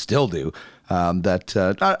 and still do, that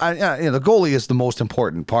the goalie is the most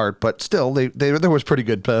important part, but still, there was pretty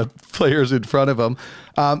good players in front of them.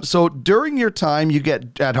 So during your time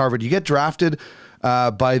at Harvard, you get drafted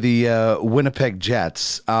by the Winnipeg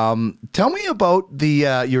Jets. Tell me about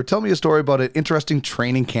you're telling me a story about an interesting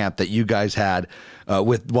training camp that you guys had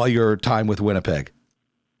while your time with Winnipeg.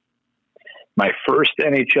 My first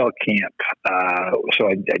NHL camp. So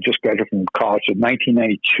I just graduated from college in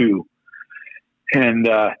 1992, and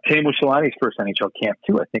Teemu Selanne's first NHL camp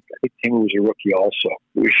too. I think Teemu was a rookie also.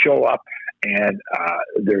 We show up, and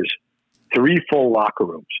there's 3 full locker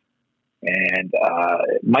rooms, and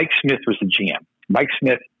Mike Smith was the GM. Mike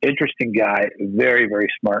Smith, interesting guy, very, very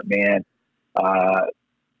smart man.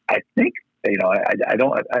 I think, you know, I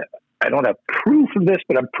don't have proof of this,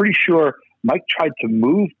 but I'm pretty sure Mike tried to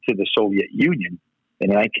move to the Soviet Union in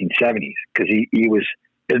the 1970s because he was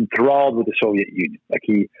enthralled with the Soviet Union. Like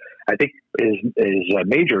I think his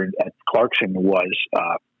major at Clarkson was,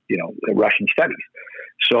 Russian studies.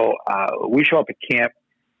 So we show up at camp.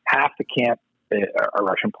 Half the camp are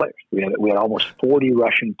Russian players. We had almost 40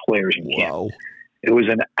 Russian players in camp. Wow. It was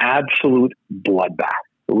an absolute bloodbath.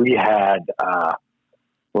 We had,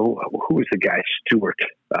 who was the guy? Stewart,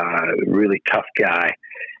 really tough guy.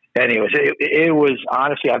 Anyways, it was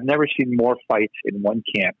honestly, I've never seen more fights in one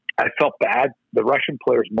camp. I felt bad. The Russian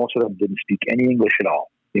players, most of them didn't speak any English at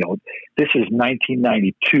all. You know, this is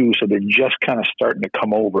 1992, so they're just kind of starting to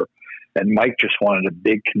come over. And Mike just wanted a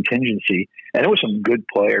big contingency, and it was some good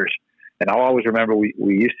players. And I'll always remember we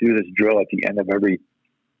used to do this drill at the end of every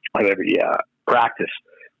practice,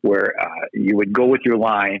 where you would go with your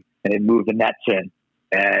line and then move the nets in,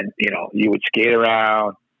 and you would skate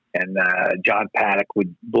around, and John Paddock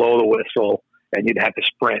would blow the whistle, and you'd have to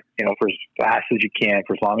sprint, for as fast as you can,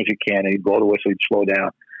 for as long as you can, and he'd blow the whistle, you'd slow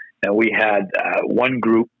down. And we had one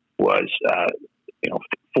group was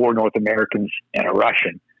 4 North Americans and a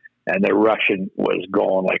Russian. And the Russian was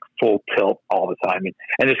going like full tilt all the time.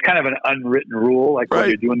 And it's kind of an unwritten rule, like when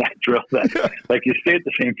you're doing that drill, that like you stay at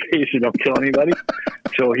the same pace, you don't kill anybody.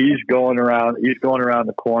 So he's going around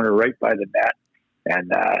the corner right by the net.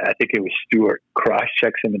 And I think it was Stewart,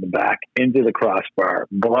 cross-checks him in the back into the crossbar,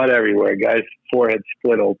 blood everywhere, guy's forehead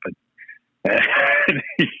split open. And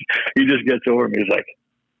he just gets over me. He's like,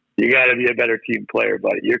 "You got to be a better team player,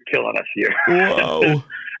 buddy. You're killing us here." Whoa.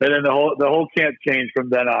 And then the whole camp changed from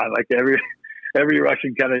then on. Like every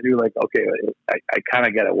Russian kind of knew, like, okay, I kind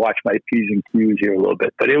of got to watch my P's and Q's here a little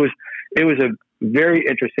bit. But it was a very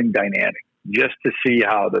interesting dynamic just to see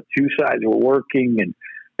how the two sides were working, and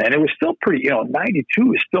it was still pretty,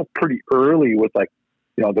 92 is still pretty early with, like,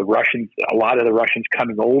 the Russians, a lot of the Russians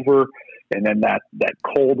coming over, and then that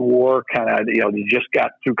Cold War kind of, they just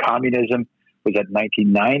got through communism. Was that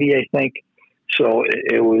 1990, I think? So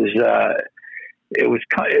it was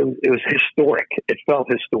historic. It felt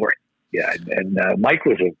historic. Yeah, and Mike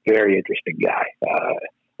was a very interesting guy,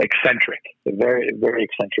 eccentric, a very, very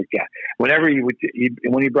eccentric guy. Whenever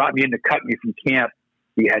when he brought me in to cut me from camp,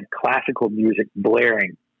 he had classical music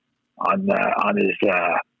blaring on his.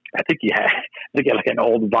 I think he had like an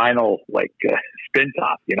old vinyl, like spin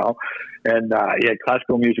top, and he had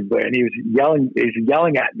classical music blaring, and he was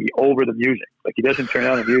yelling at me over the music. Like, he doesn't turn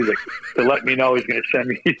on the music to let me know he's going to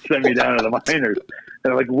send me down to the minors.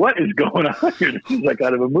 And I'm like, what is going on here? This is like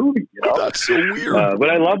out of a movie, That's so weird. But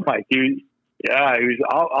I love Mike. He was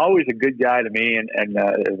always a good guy to me, and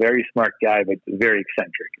a very smart guy, but very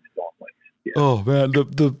eccentric in his own ways. Yeah. Oh man,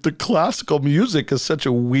 the classical music is such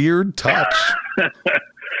a weird touch.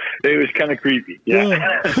 It was kind of creepy.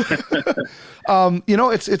 Yeah.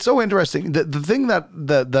 It's so interesting. The thing that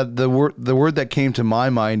the word that came to my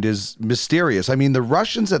mind is mysterious. I mean, the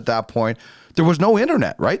Russians at that point, there was no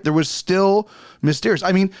internet, right? There was still mysterious.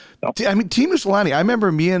 I mean, Teemu Selanne, I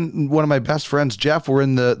remember me and one of my best friends, Jeff, were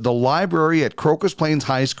in the library at Crocus Plains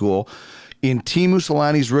High School in Teemu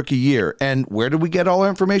Selanne's rookie year. And where did we get all our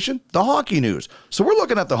information? The Hockey News. So we're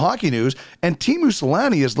looking at the Hockey News, and Teemu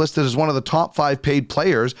Selanne is listed as one of the top 5 paid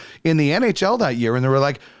players in the NHL that year. And they were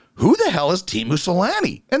like, who the hell is Teemu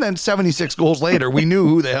Selanne? And then 76 goals later, we knew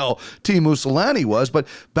who the hell Teemu Selanne was. But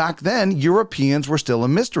back then, Europeans were still a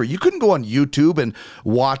mystery. You couldn't go on YouTube and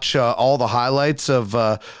watch all the highlights of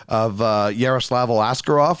Yaroslav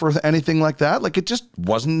Askarov or anything like that. Like, it just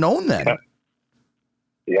wasn't known then.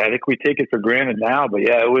 Yeah, I think we take it for granted now, but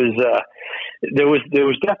yeah, it was. There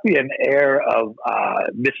was definitely an air of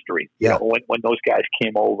mystery, when those guys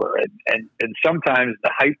came over, and sometimes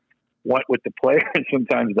the hype went with the player, and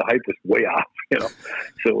sometimes the hype was way off.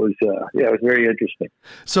 So it was it was very interesting.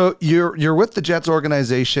 So you're with the Jets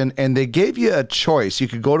organization, and they gave you a choice. You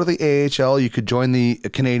could go to the AHL, you could join the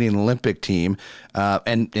Canadian Olympic team,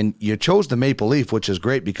 and you chose the Maple Leaf, which is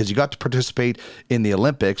great because you got to participate in the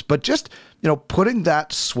Olympics. But just putting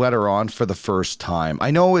that sweater on for the first time. I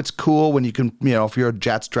know it's cool when you can, if you're a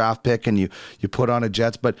Jets draft pick and you put on a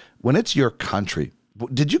Jets, but when it's your country,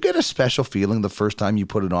 did you get a special feeling the first time you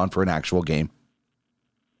put it on for an actual game?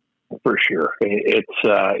 For sure. It's,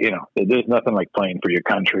 there's nothing like playing for your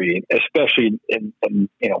country, especially in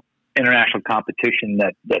international competition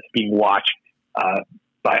that's being watched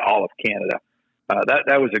by all of Canada.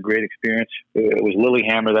 That was a great experience. It was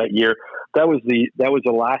Lillehammer that year. That was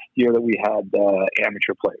the last year that we had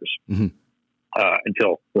amateur players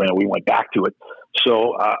until we went back to it.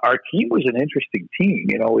 So our team was an interesting team.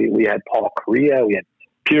 We had Paul Kariya, we had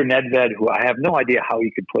Peter Nedved, who I have no idea how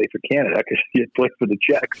he could play for Canada because he had played for the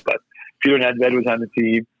Czechs, but Peter Nedved was on the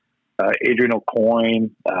team. Adrian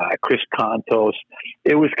Aucoin, Chris Kontos.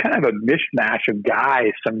 It was kind of a mishmash of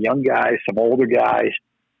guys, some young guys, some older guys.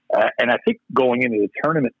 And I think going into the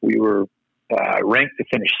tournament, we were ranked to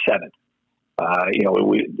finish 7th.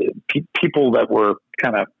 People that were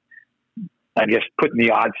kind of, I guess, putting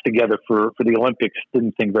the odds together for the Olympics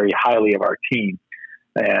didn't think very highly of our team.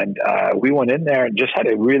 And we went in there and just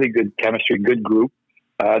had a really good chemistry, good group.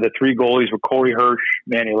 The 3 goalies were Corey Hirsch,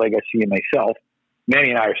 Manny Legacy, and myself.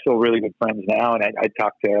 Manny and I are still really good friends now, and I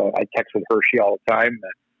text with Hershey all the time.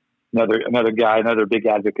 Another guy, another big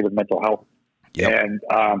advocate of mental health. Yep.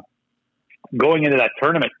 And going into that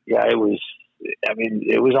tournament, it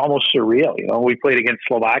was almost surreal. We played against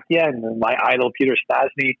Slovakia, and my idol Peter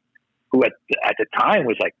Stastny, who at the time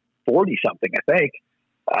was like 40 something, I think,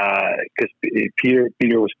 because Peter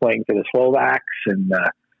was playing for the Slovaks, and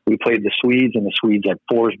we played the Swedes, and the Swedes had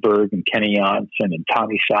Forsberg and Kenny Jonsson and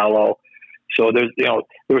Tommy Salo. So there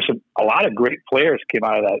were a lot of great players came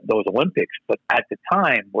out of those Olympics, but at the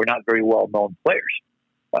time were not very well known players.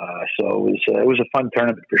 So it was a fun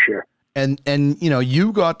tournament for sure. And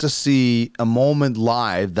you got to see a moment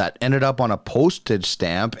live that ended up on a postage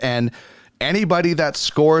stamp, and anybody that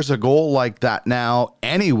scores a goal like that now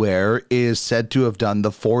anywhere is said to have done the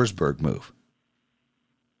Forsberg move.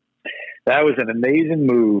 That was an amazing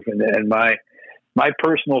move, and my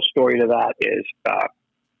personal story to that is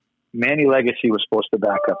Manny Legacy was supposed to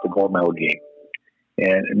back up the gold medal game,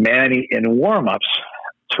 And Manny in warm-ups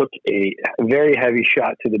took a very heavy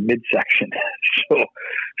shot to the midsection.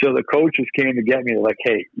 So the coaches came to get me. They're like,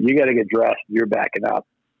 hey, you got to get dressed. You're backing up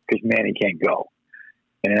because Manny can't go.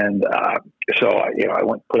 And so, I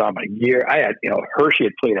went put on my gear. I had, Hershey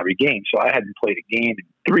had played every game, so I hadn't played a game in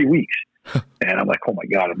 3 weeks. And I'm like, oh my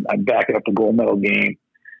God, I'm backing up the gold medal game.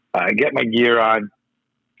 I get my gear on.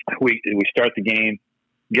 We start the game,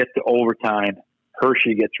 get to overtime.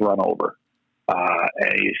 Hershey gets run over.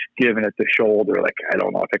 And he's giving it the shoulder. Like, I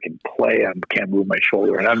don't know if I can play. I can't move my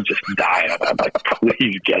shoulder. And I'm just dying. I'm like,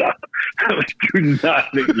 please get up. Do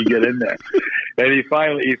not make me get in there. And he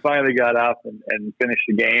finally got up and finished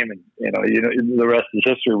the game. And, the rest is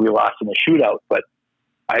history. We lost in a shootout. But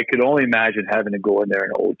I could only imagine having to go in there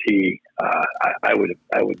in OT. I would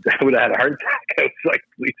have had a heart attack. I was like,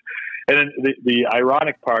 please. And then the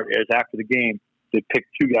ironic part is after the game, they picked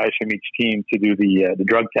 2 guys from each team to do the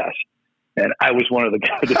drug test. And I was one of the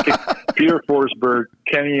guys that picked Peter Forsberg,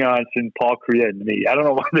 Kenny Johnson, Paul Kariya, and me. I don't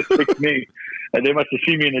know why they picked me. And they must have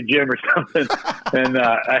seen me in the gym or something. And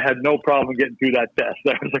I had no problem getting through that test.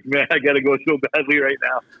 I was like, man, I got to go so badly right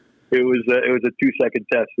now. It was a 2-second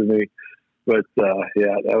test for me. But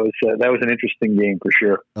that was an interesting game for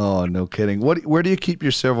sure. Oh, no kidding. Where do you keep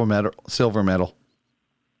your silver medal?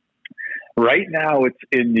 Right now, it's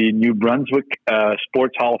in the New Brunswick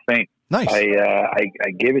Sports Hall of Fame. Nice. I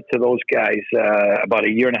gave it to those guys about a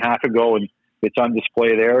year and a half ago, and it's on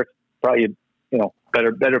display there. Probably,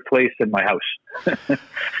 better place than my house.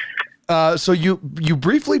 So you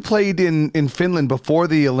briefly played in Finland before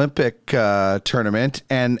the Olympic tournament,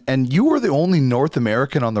 and you were the only North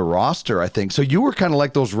American on the roster, I think. So you were kind of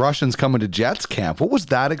like those Russians coming to Jets camp. What was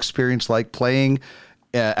that experience like playing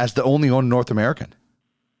as the only North American?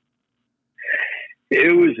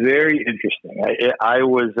 It was very interesting. I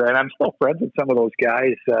was, and I'm still friends with some of those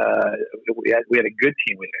guys. We had a good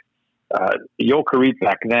team with it. Jokerit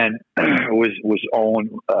back then was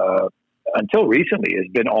owned until recently has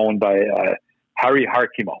been owned by Harri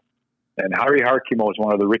Harkimo, and Harri Harkimo is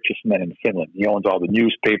one of the richest men in Finland. He owns all the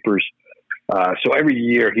newspapers. So every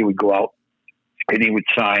year he would go out and he would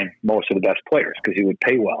sign most of the best players because he would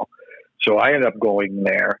pay well. So I ended up going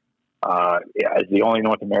there as the only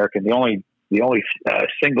North American, the only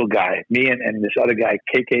single guy, me and this other guy,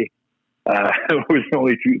 KK, was the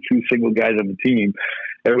only two single guys on the team.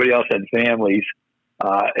 Everybody else had families.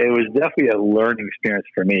 It was definitely a learning experience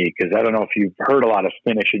for me because I don't know if you've heard a lot of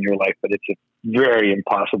Finnish in your life, but it's a very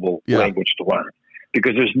impossible language to learn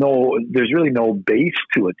because there's really no base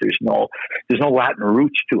to it. There's no Latin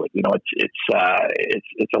roots to it.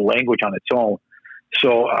 It's a language on its own.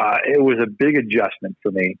 So it was a big adjustment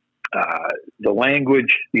for me. The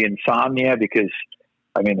language, the insomnia, because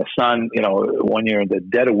the sun, when you're in the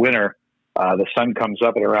dead of winter, the sun comes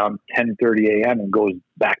up at around 10:30 a.m. and goes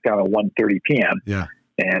back down at 1:30 p.m. Yeah.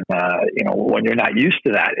 And, when you're not used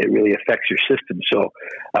to that, it really affects your system. So,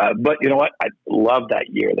 but you know what? I loved that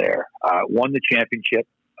year there. Won the championship,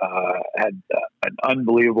 had an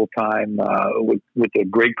unbelievable time with a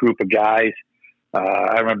great group of guys.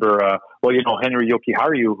 I remember, Henri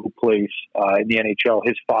Jokiharju, who plays in the NHL,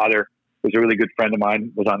 his father was a really good friend of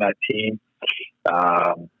mine, was on that team.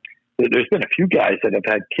 There's been a few guys that have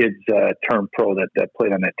had kids turn pro that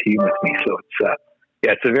played on that team with me. So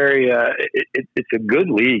it's a very, it's a good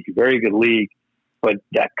league, very good league, but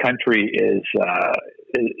that country is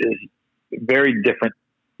very different,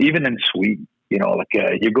 even in Sweden. You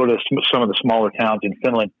go to some of the smaller towns in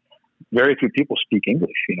Finland, very few people speak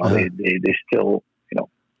English. They still,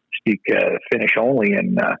 speak Finnish only,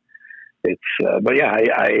 and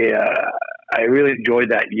I really enjoyed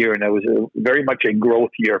that year, and it was very much a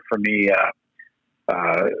growth year for me,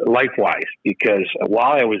 life-wise, because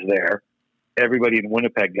while I was there, everybody in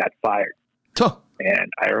Winnipeg got fired,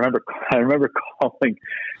 and I remember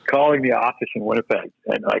calling the office in Winnipeg,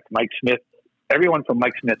 and like Mike Smith, everyone from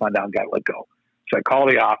Mike Smith on down got let go. So I called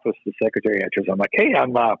the office, the secretary answers. I'm like, hey,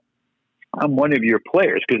 I'm one of your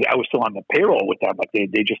players because I was still on the payroll with them, but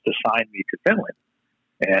they just assigned me to Finland.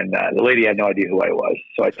 And the lady had no idea who I was.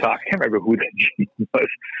 So I can't remember who that G was.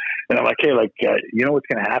 And I'm like, hey, you know what's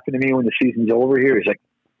going to happen to me when the season's over here? He's like,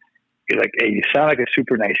 hey, you sound like a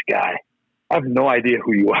super nice guy. I have no idea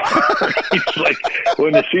who you are. He's like,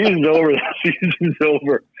 when the season's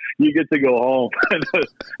over, you get to go home.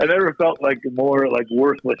 I never felt more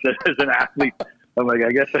worthless as an athlete. I'm like,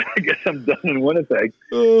 I guess I'm done in Winnipeg.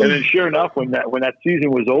 And then sure enough, when that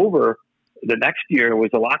season was over, the next year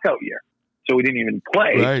was a lockout year. So we didn't even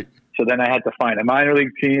play. Right. So then I had to find a minor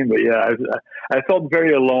league team. But yeah, I felt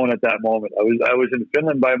very alone at that moment. I was in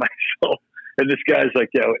Finland by myself. And this guy's like,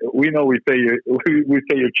 yeah, we know we pay your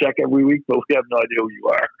check every week, but we have no idea who you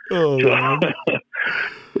are. Oh,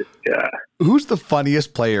 so, yeah. Who's the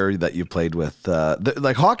funniest player that you played with?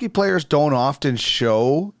 Like hockey players don't often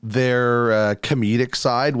show their comedic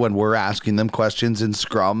side when we're asking them questions in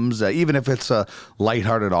scrums, even if it's a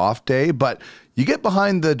lighthearted off day. But you get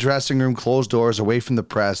behind the dressing room, closed doors, away from the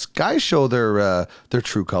press. Guys show their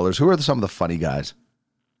true colors. Who are some of the funny guys?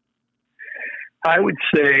 I would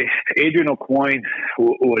say Adrian Aucoin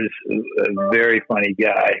was a very funny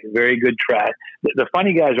guy, very good trash. The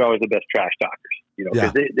funny guys are always the best trash talkers,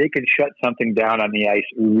 because they can shut something down on the ice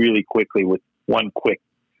really quickly with one quick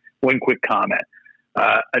comment.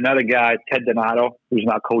 Another guy, Ted Donato, who's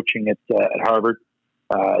now coaching at Harvard.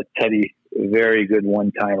 Teddy, very good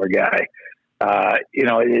one-timer guy.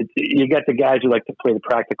 You get the guys who like to play the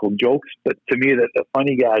practical jokes, but to me, the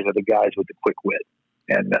funny guys are the guys with the quick wit.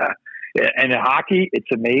 And in hockey,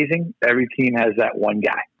 it's amazing. Every team has that one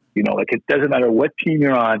guy. It doesn't matter what team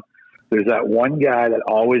you're on. There's that one guy that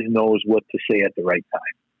always knows what to say at the right time.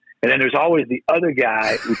 And then there's always the other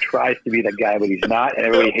guy who tries to be that guy, but he's not, and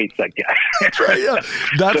everybody hates that guy. That's right. Yeah,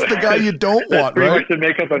 that's the guy you don't want, pretty right? much the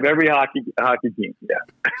makeup of every hockey team. Yeah.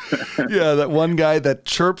 Yeah, that one guy that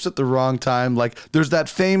chirps at the wrong time. Like there's that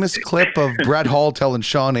famous clip of Brett Hull telling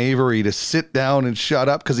Sean Avery to sit down and shut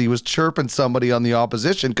up because he was chirping somebody on the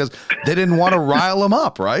opposition because they didn't want to rile him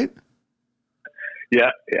up, right?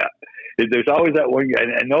 Yeah. There's always that one guy,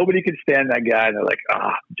 and nobody can stand that guy. And they're like,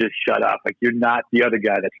 just shut up. Like, you're not the other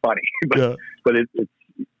guy that's funny. But it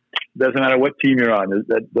doesn't matter what team you're on.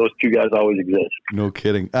 Those two guys always exist. No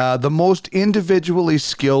kidding. The most individually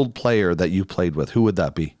skilled player that you played with, who would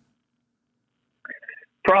that be?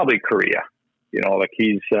 Probably Korea.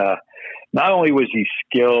 He's not only was he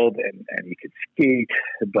skilled and he could skate,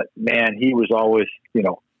 but, man, he was always,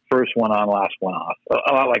 first one on, last one off.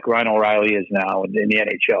 A lot like Ryan O'Reilly is now in the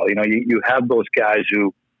NHL. You have those guys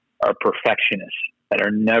who are perfectionists that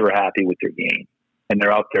are never happy with their game, and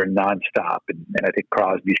they're out there nonstop. And I think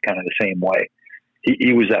Crosby's kind of the same way.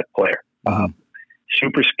 He was that player.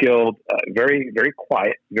 Super skilled, very, very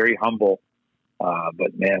quiet, very humble.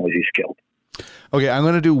 But man, was he skilled. Okay, I'm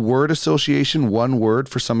going to do word association, one word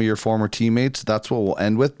for some of your former teammates. That's what we'll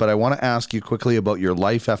end with. But I want to ask you quickly about your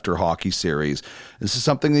Life After Hockey series. This is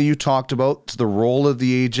something that you talked about. It's the role of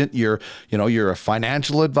the agent. You're a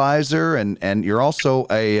financial advisor, and you're also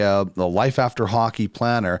a Life After Hockey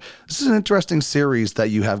planner. This is an interesting series that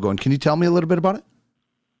you have going. Can you tell me a little bit about it?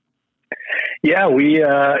 Yeah, we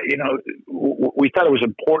thought it was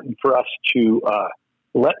important for us to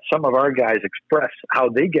let some of our guys express how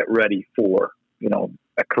they get ready for,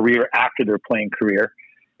 a career after their playing career.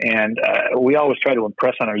 And we always try to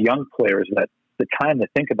impress on our young players that the time to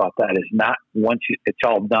think about that is not once it's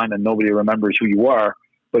all done and nobody remembers who you are,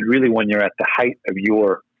 but really when you're at the height of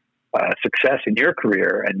your success in your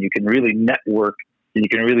career, and you can really network, and you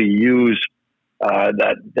can really use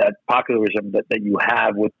that popularism that you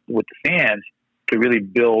have with the fans to really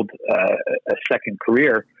build a second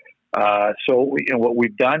career. So what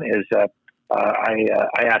we've done is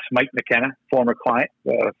I asked Mike McKenna, former client,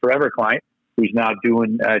 forever client, who's now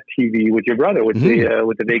doing TV with your brother with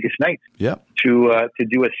the Vegas Knights, to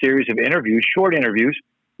do a series of interviews, short interviews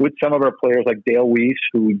with some of our players like Dale Weiss,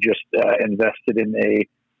 who just invested in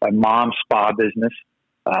a mom spa business,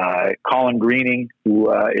 Colin Greening,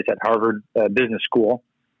 who is at Harvard Business School.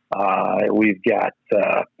 We've got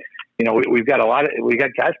we've got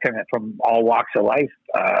guys coming from all walks of life.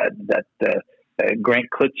 Grant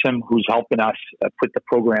Klitzum, who's helping us put the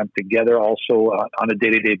program together, also on a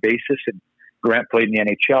day-to-day basis. And Grant played in the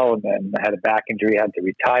NHL and then had a back injury, had to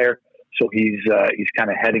retire. So he's kind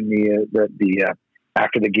of heading the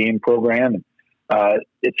after the game program.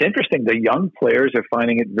 It's interesting. The young players are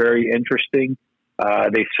finding it very interesting.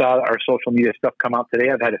 They saw our social media stuff come out today.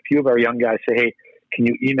 I've had a few of our young guys say, "Hey, can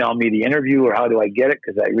you email me the interview, or how do I get it?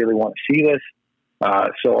 Because I really want to see this."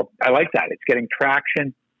 So I like that. It's getting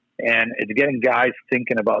traction, and it's getting guys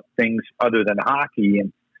thinking about things other than hockey.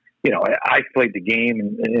 And, I played the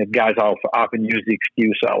game, and guys often use the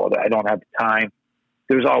excuse, I don't have the time.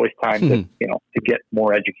 There's always time to get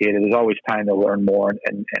more educated. There's always time to learn more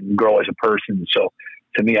and grow as a person. So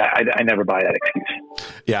to me, I never buy that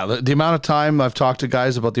excuse. Yeah, the amount of time I've talked to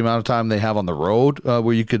guys about the amount of time they have on the road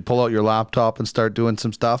where you could pull out your laptop and start doing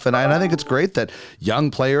some stuff. And I think it's great that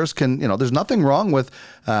young players can, there's nothing wrong with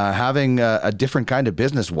having a different kind of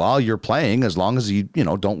business while you're playing, as long as you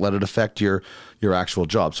don't let it affect your actual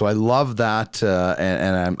job. So I love that,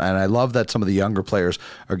 and I love that some of the younger players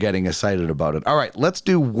are getting excited about it. All right, let's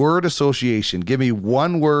do word association. Give me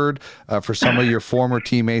one word for some of your former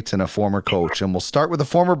teammates and a former coach. And we'll start with the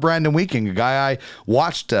former Brandon Weeking, a guy I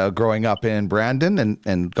watched growing up in Brandon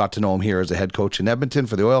and got to know him here as a head coach in Edmonton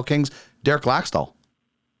for the Oil Kings, Derek Laxdal.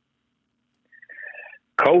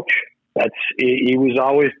 Coach. He was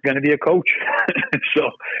always going to be a coach.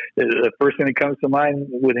 So the first thing that comes to mind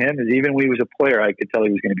with him is, even when he was a player, I could tell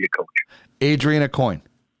he was going to be a coach. Adrian Aucoin.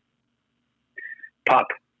 Pop.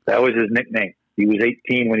 That was his nickname. He was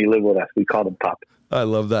 18 when he lived with us. We called him Pop. I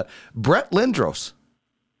love that. Brett Lindros.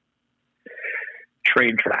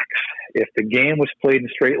 Train tracks. If the game was played in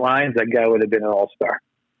straight lines, that guy would have been an all-star.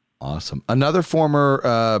 Awesome. Another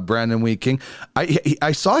former Brandon Weeking.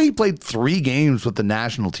 I saw he played 3 games with the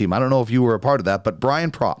national team. I don't know if you were a part of that, but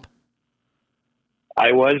Brian Propp.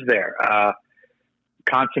 I was there.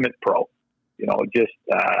 Consummate pro. Just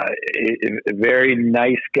a very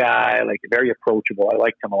nice guy, very approachable. I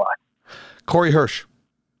liked him a lot. Corey Hirsch.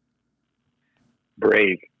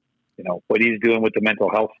 Brave. What he's doing with the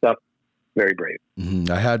mental health stuff, very brave.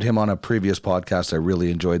 Mm-hmm. I had him on a previous podcast. I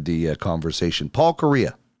really enjoyed the conversation. Paul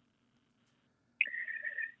Correa.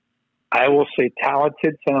 I will say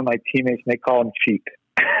talented. Some of my teammates may call him cheap.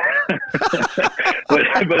 but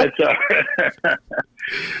it's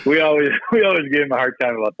we always give him a hard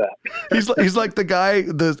time about that. He's like the guy,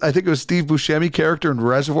 I think it was Steve Buscemi character in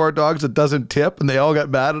Reservoir Dogs that doesn't tip, and they all got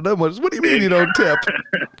mad at him. What do you mean you don't tip?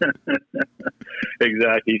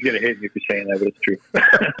 Exactly. He's going to hate me for saying that, but it's true.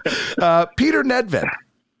 Peter Nedved.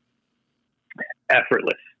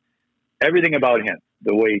 Effortless. Everything about him.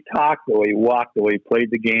 The way he talked, the way he walked, the way he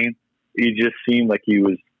played the game. He just seemed like he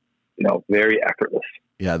was, very effortless.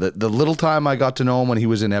 Yeah, the little time I got to know him when he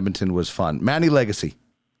was in Edmonton was fun. Manny Legacy.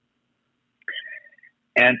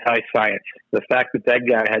 Anti-science. The fact that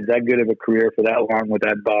guy had that good of a career for that long with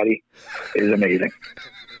that body is amazing.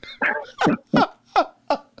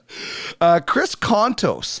 Chris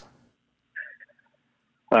Kontos.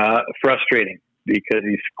 Frustrating, because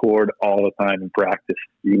he scored all the time in practice.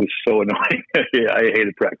 He was so annoying. Yeah, I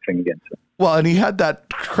hated practicing against him. Well, and he had that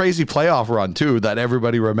crazy playoff run, too, that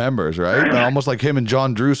everybody remembers, right? Almost like him and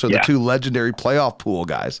John Druce are the 2 legendary playoff pool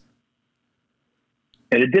guys.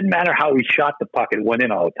 And it didn't matter how he shot the puck. It went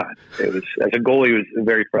in all the time. It was, as a goalie, it was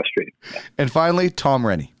very frustrating. And finally, Tom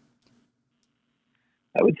Rennie.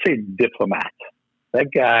 I would say diplomat. That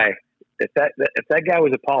guy, if that guy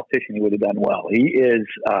was a politician, he would have done well. He is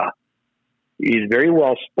he's very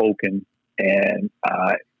well spoken, and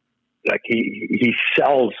he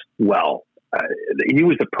sells well. He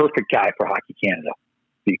was the perfect guy for Hockey Canada,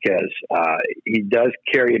 because he does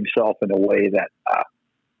carry himself in a way that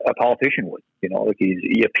a politician would.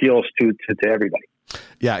 He appeals to everybody.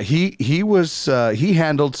 Yeah, he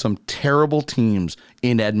handled some terrible teams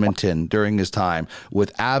in Edmonton during his time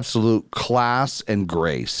with absolute class and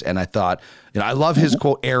grace. And I thought, I love his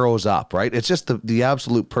quote, "Arrows up," right? It's just the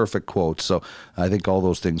absolute perfect quote. So I think all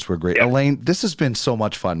those things were great. Yeah. Elaine, this has been so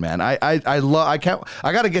much fun, man. I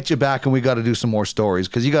got to get you back, and we got to do some more stories,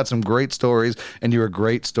 because you got some great stories and you're a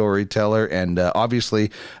great storyteller, and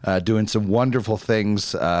obviously doing some wonderful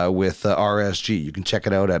things with RSG. You can check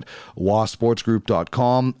it out at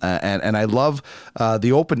wasportsgroup.com. And I love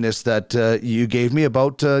the openness that you gave me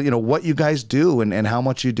about what you guys do and how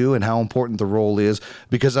much you do and how important the role is,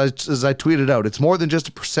 because as I tweeted out, it's more than just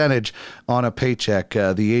a percentage on a paycheck.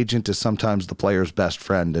 The agent is sometimes the player's best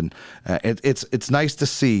friend, and it's nice to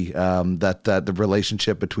see that the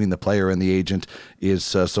relationship between the player and the agent is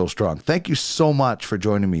so strong. Thank you so much for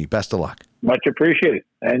joining me. Best of luck. Much appreciated.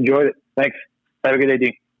 I enjoyed it. Thanks. Have a good day,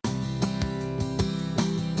 Dean.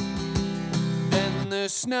 The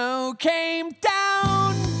snow came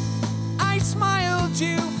down, I smiled,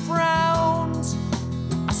 you frowned.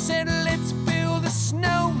 I said, let's build a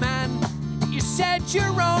snowman. You said,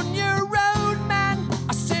 you're on your own, man.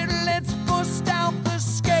 I said, let's bust out the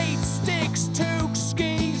skates, sticks, toques,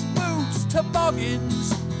 skis, boots,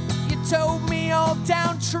 toboggans. You told me all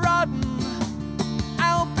downtrodden,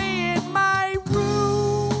 I'll be in my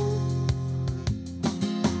room,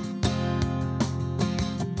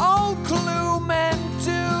 all gloom and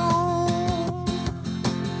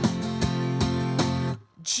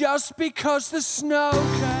just because the snow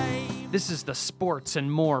came. This is the Sports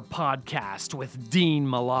and More podcast with Dean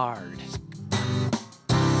Millard.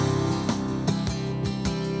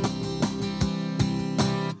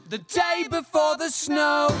 the day before the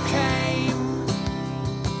snow came.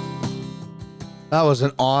 That was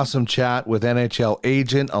an awesome chat with NHL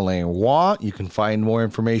agent Alain Roy. You can find more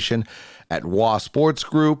information at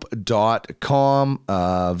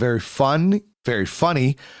roysportsgroup.com. Very fun, very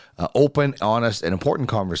funny, open, honest, and important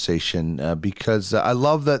conversation because I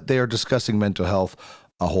love that they are discussing mental health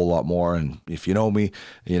a whole lot more. And if you know me,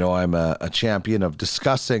 you know I'm a champion of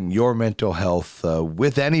discussing your mental health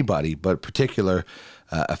with anybody, but particular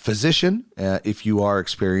a physician if you are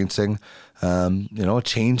experiencing a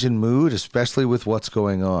change in mood, especially with what's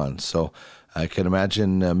going on. So I can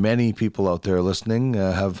imagine many people out there listening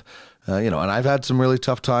have, and I've had some really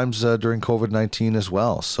tough times during COVID-19 as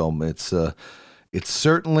well. So it's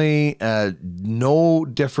certainly no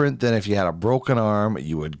different than if you had a broken arm,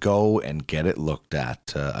 you would go and get it looked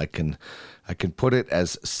at. I can put it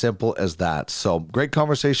as simple as that. So great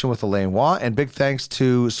conversation with Alain Roy, and big thanks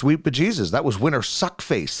to Sweet Bejesus. That was Winter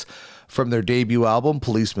Suckface from their debut album,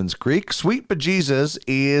 Policeman's Creek. Sweet Bejesus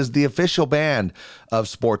is the official band of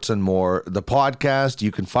Sports and More, the podcast.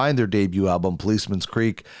 You can find their debut album, Policeman's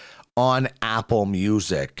Creek, on Apple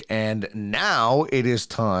Music. And now it is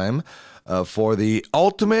time for the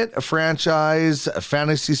Ultimate Franchise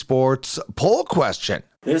Fantasy Sports poll question.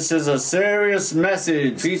 This is a serious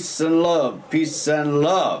message. Peace and love. Peace and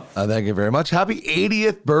love. Thank you very much. Happy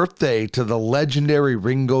 80th birthday to the legendary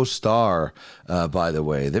Ringo Starr, by the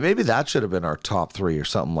way. Maybe that should have been our top 3 or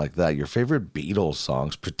something like that. Your favorite Beatles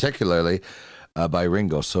songs, particularly by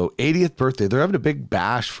Ringo. So 80th birthday. They're having a big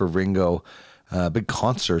bash for Ringo. Big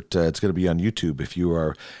concert. It's going to be on YouTube. If you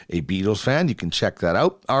are a Beatles fan, you can check that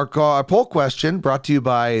out. Our poll question brought to you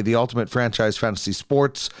by the Ultimate Franchise Fantasy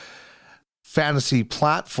Sports fantasy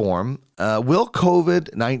platform. Will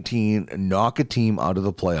COVID-19 knock a team out of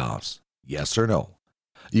the playoffs? Yes or no?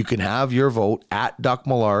 You can have your vote at Duck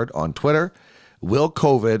Millard on Twitter. Will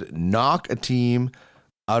COVID knock a team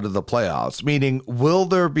out of the playoffs? Meaning, will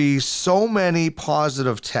there be so many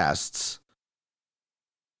positive tests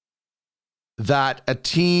that a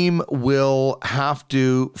team will have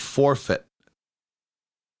to forfeit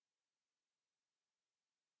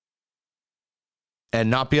and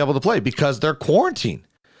not be able to play because they're quarantined?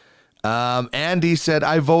 Andy said,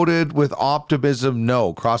 I voted with optimism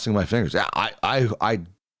no, crossing my fingers. I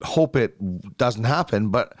hope it doesn't happen,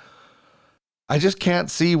 but I just can't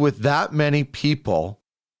see with that many people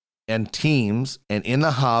and teams and in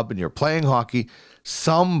the hub and you're playing hockey,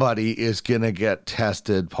 somebody is going to get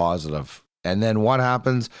tested positive. And then what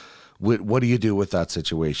happens? What do you do with that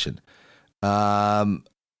situation?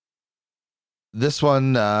 This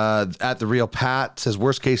one at The Real Pat says,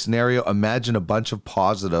 worst case scenario, imagine a bunch of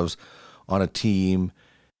positives on a team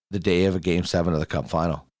the day of a Game 7 of the Cup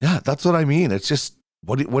final. Yeah, that's what I mean. It's just,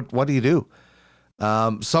 what do you do?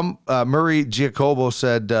 Murray Giacobo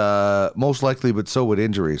said, most likely, but so would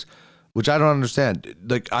injuries, which I don't understand.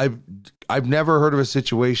 Like I've never heard of a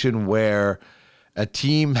situation where a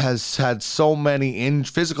team has had so many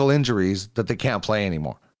physical injuries that they can't play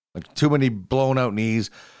anymore. Like too many blown out knees.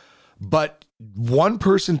 But one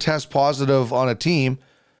person tests positive on a team,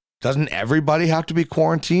 doesn't everybody have to be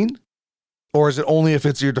quarantined? Or is it only if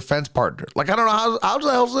it's your defense partner? Like, I don't know how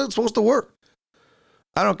the hell is it supposed to work?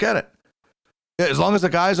 I don't get it. As long as the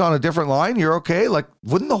guy's on a different line, you're okay. Like,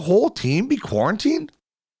 wouldn't the whole team be quarantined?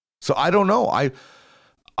 So I don't know.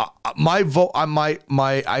 My vote,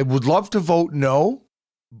 I would love to vote no,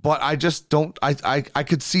 but I just don't. I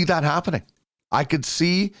could see that happening. I could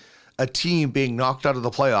see a team being knocked out of the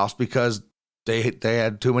playoffs because they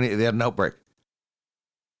had too many. They had an outbreak.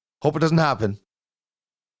 Hope it doesn't happen,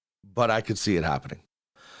 but I could see it happening.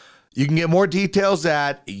 You can get more details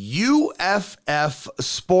at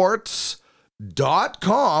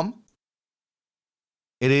uffsports.com.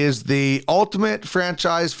 It is the Ultimate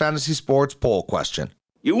Franchise Fantasy Sports poll question.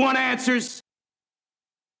 You want answers?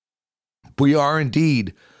 We are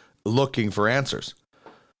indeed looking for answers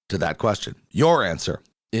to that question. Your answer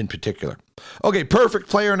in particular. Okay, perfect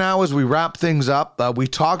player now as we wrap things up. We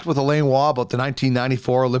talked with Alain Roy about the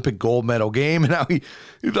 1994 Olympic gold medal game and how he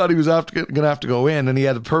thought he was going to have to go in, and he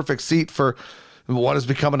had a perfect seat for what has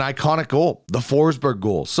become an iconic goal, the Forsberg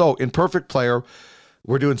goal. So in perfect player,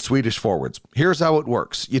 we're doing Swedish forwards. Here's how it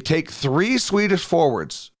works. You take 3 Swedish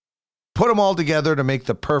forwards, put them all together to make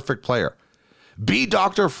the perfect player. Be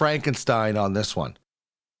Dr. Frankenstein on this one.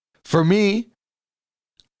 For me,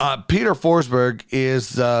 Peter Forsberg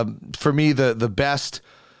is, for me, the best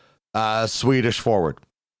Swedish forward.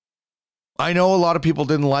 I know a lot of people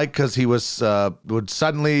didn't like because he would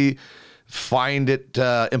suddenly find it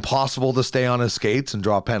impossible to stay on his skates and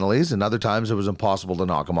draw penalties, and other times it was impossible to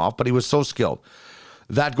knock him off, but he was so skilled.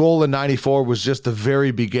 that goal in 94 was just the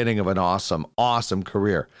very beginning of an awesome, awesome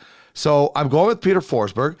career. So I'm going with Peter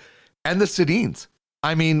Forsberg and the Sedins.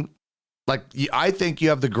 I mean, like, I think you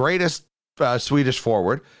have the greatest Swedish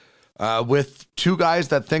forward with two guys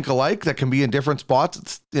that think alike, that can be in different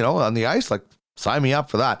spots, on the ice. Like, sign me up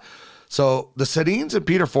for that. So the Sedins and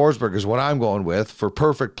Peter Forsberg is what I'm going with for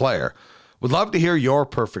perfect player. Would love to hear your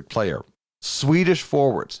perfect player. Swedish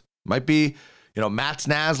forwards. Might be, Mats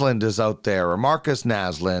Naslund is out there, or Marcus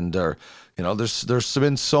Naslund, or, there's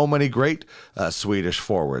been so many great Swedish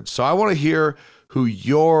forwards. So I want to hear who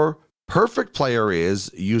your perfect player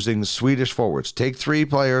is using Swedish forwards. Take 3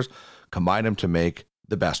 players, combine them to make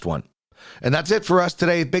the best one. And that's it for us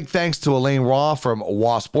today. Big thanks to Alain Roy from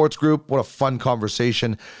Roy Sports Group. What a fun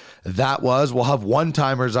conversation that was. We'll have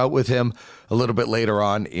one-timers out with him a little bit later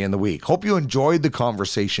on in the week. Hope you enjoyed the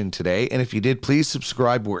conversation today. And if you did, please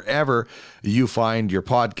subscribe wherever you find your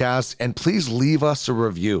podcasts, and please leave us a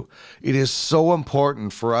review. It is so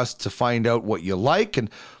important for us to find out what you like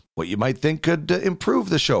and what you might think could improve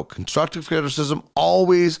the show. Constructive criticism,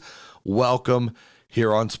 always welcome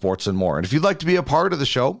here on Sports and More. And if you'd like to be a part of the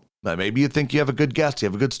show, maybe you think you have a good guest, you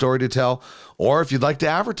have a good story to tell, or if you'd like to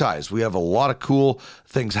advertise, we have a lot of cool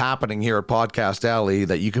things happening here at Podcast Alley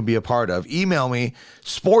that you can be a part of. Email me,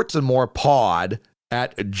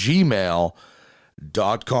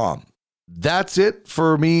 sportsandmorepod@gmail.com. That's it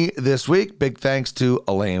for me this week. Big thanks to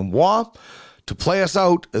Alain Roy. To play us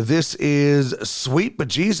out, this is Sweet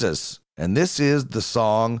Bejesus, and this is the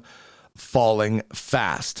song Falling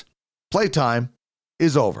Fast. Playtime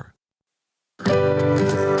is over.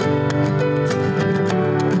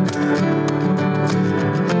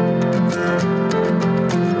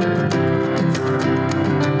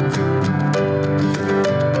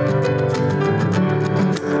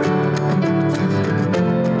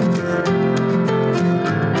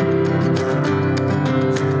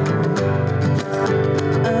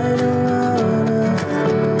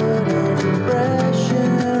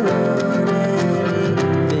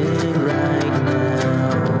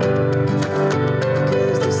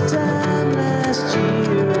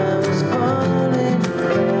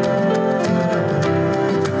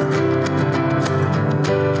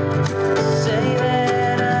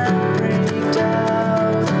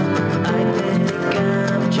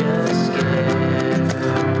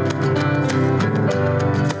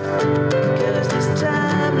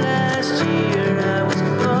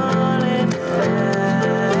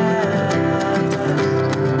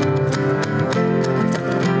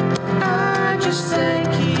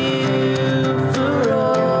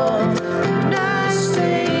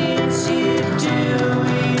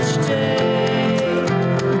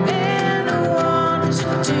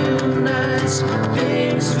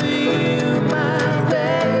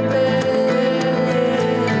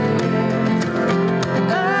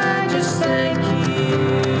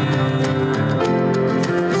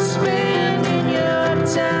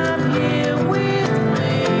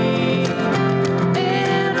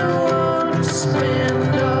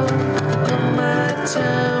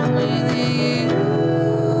 Time with you.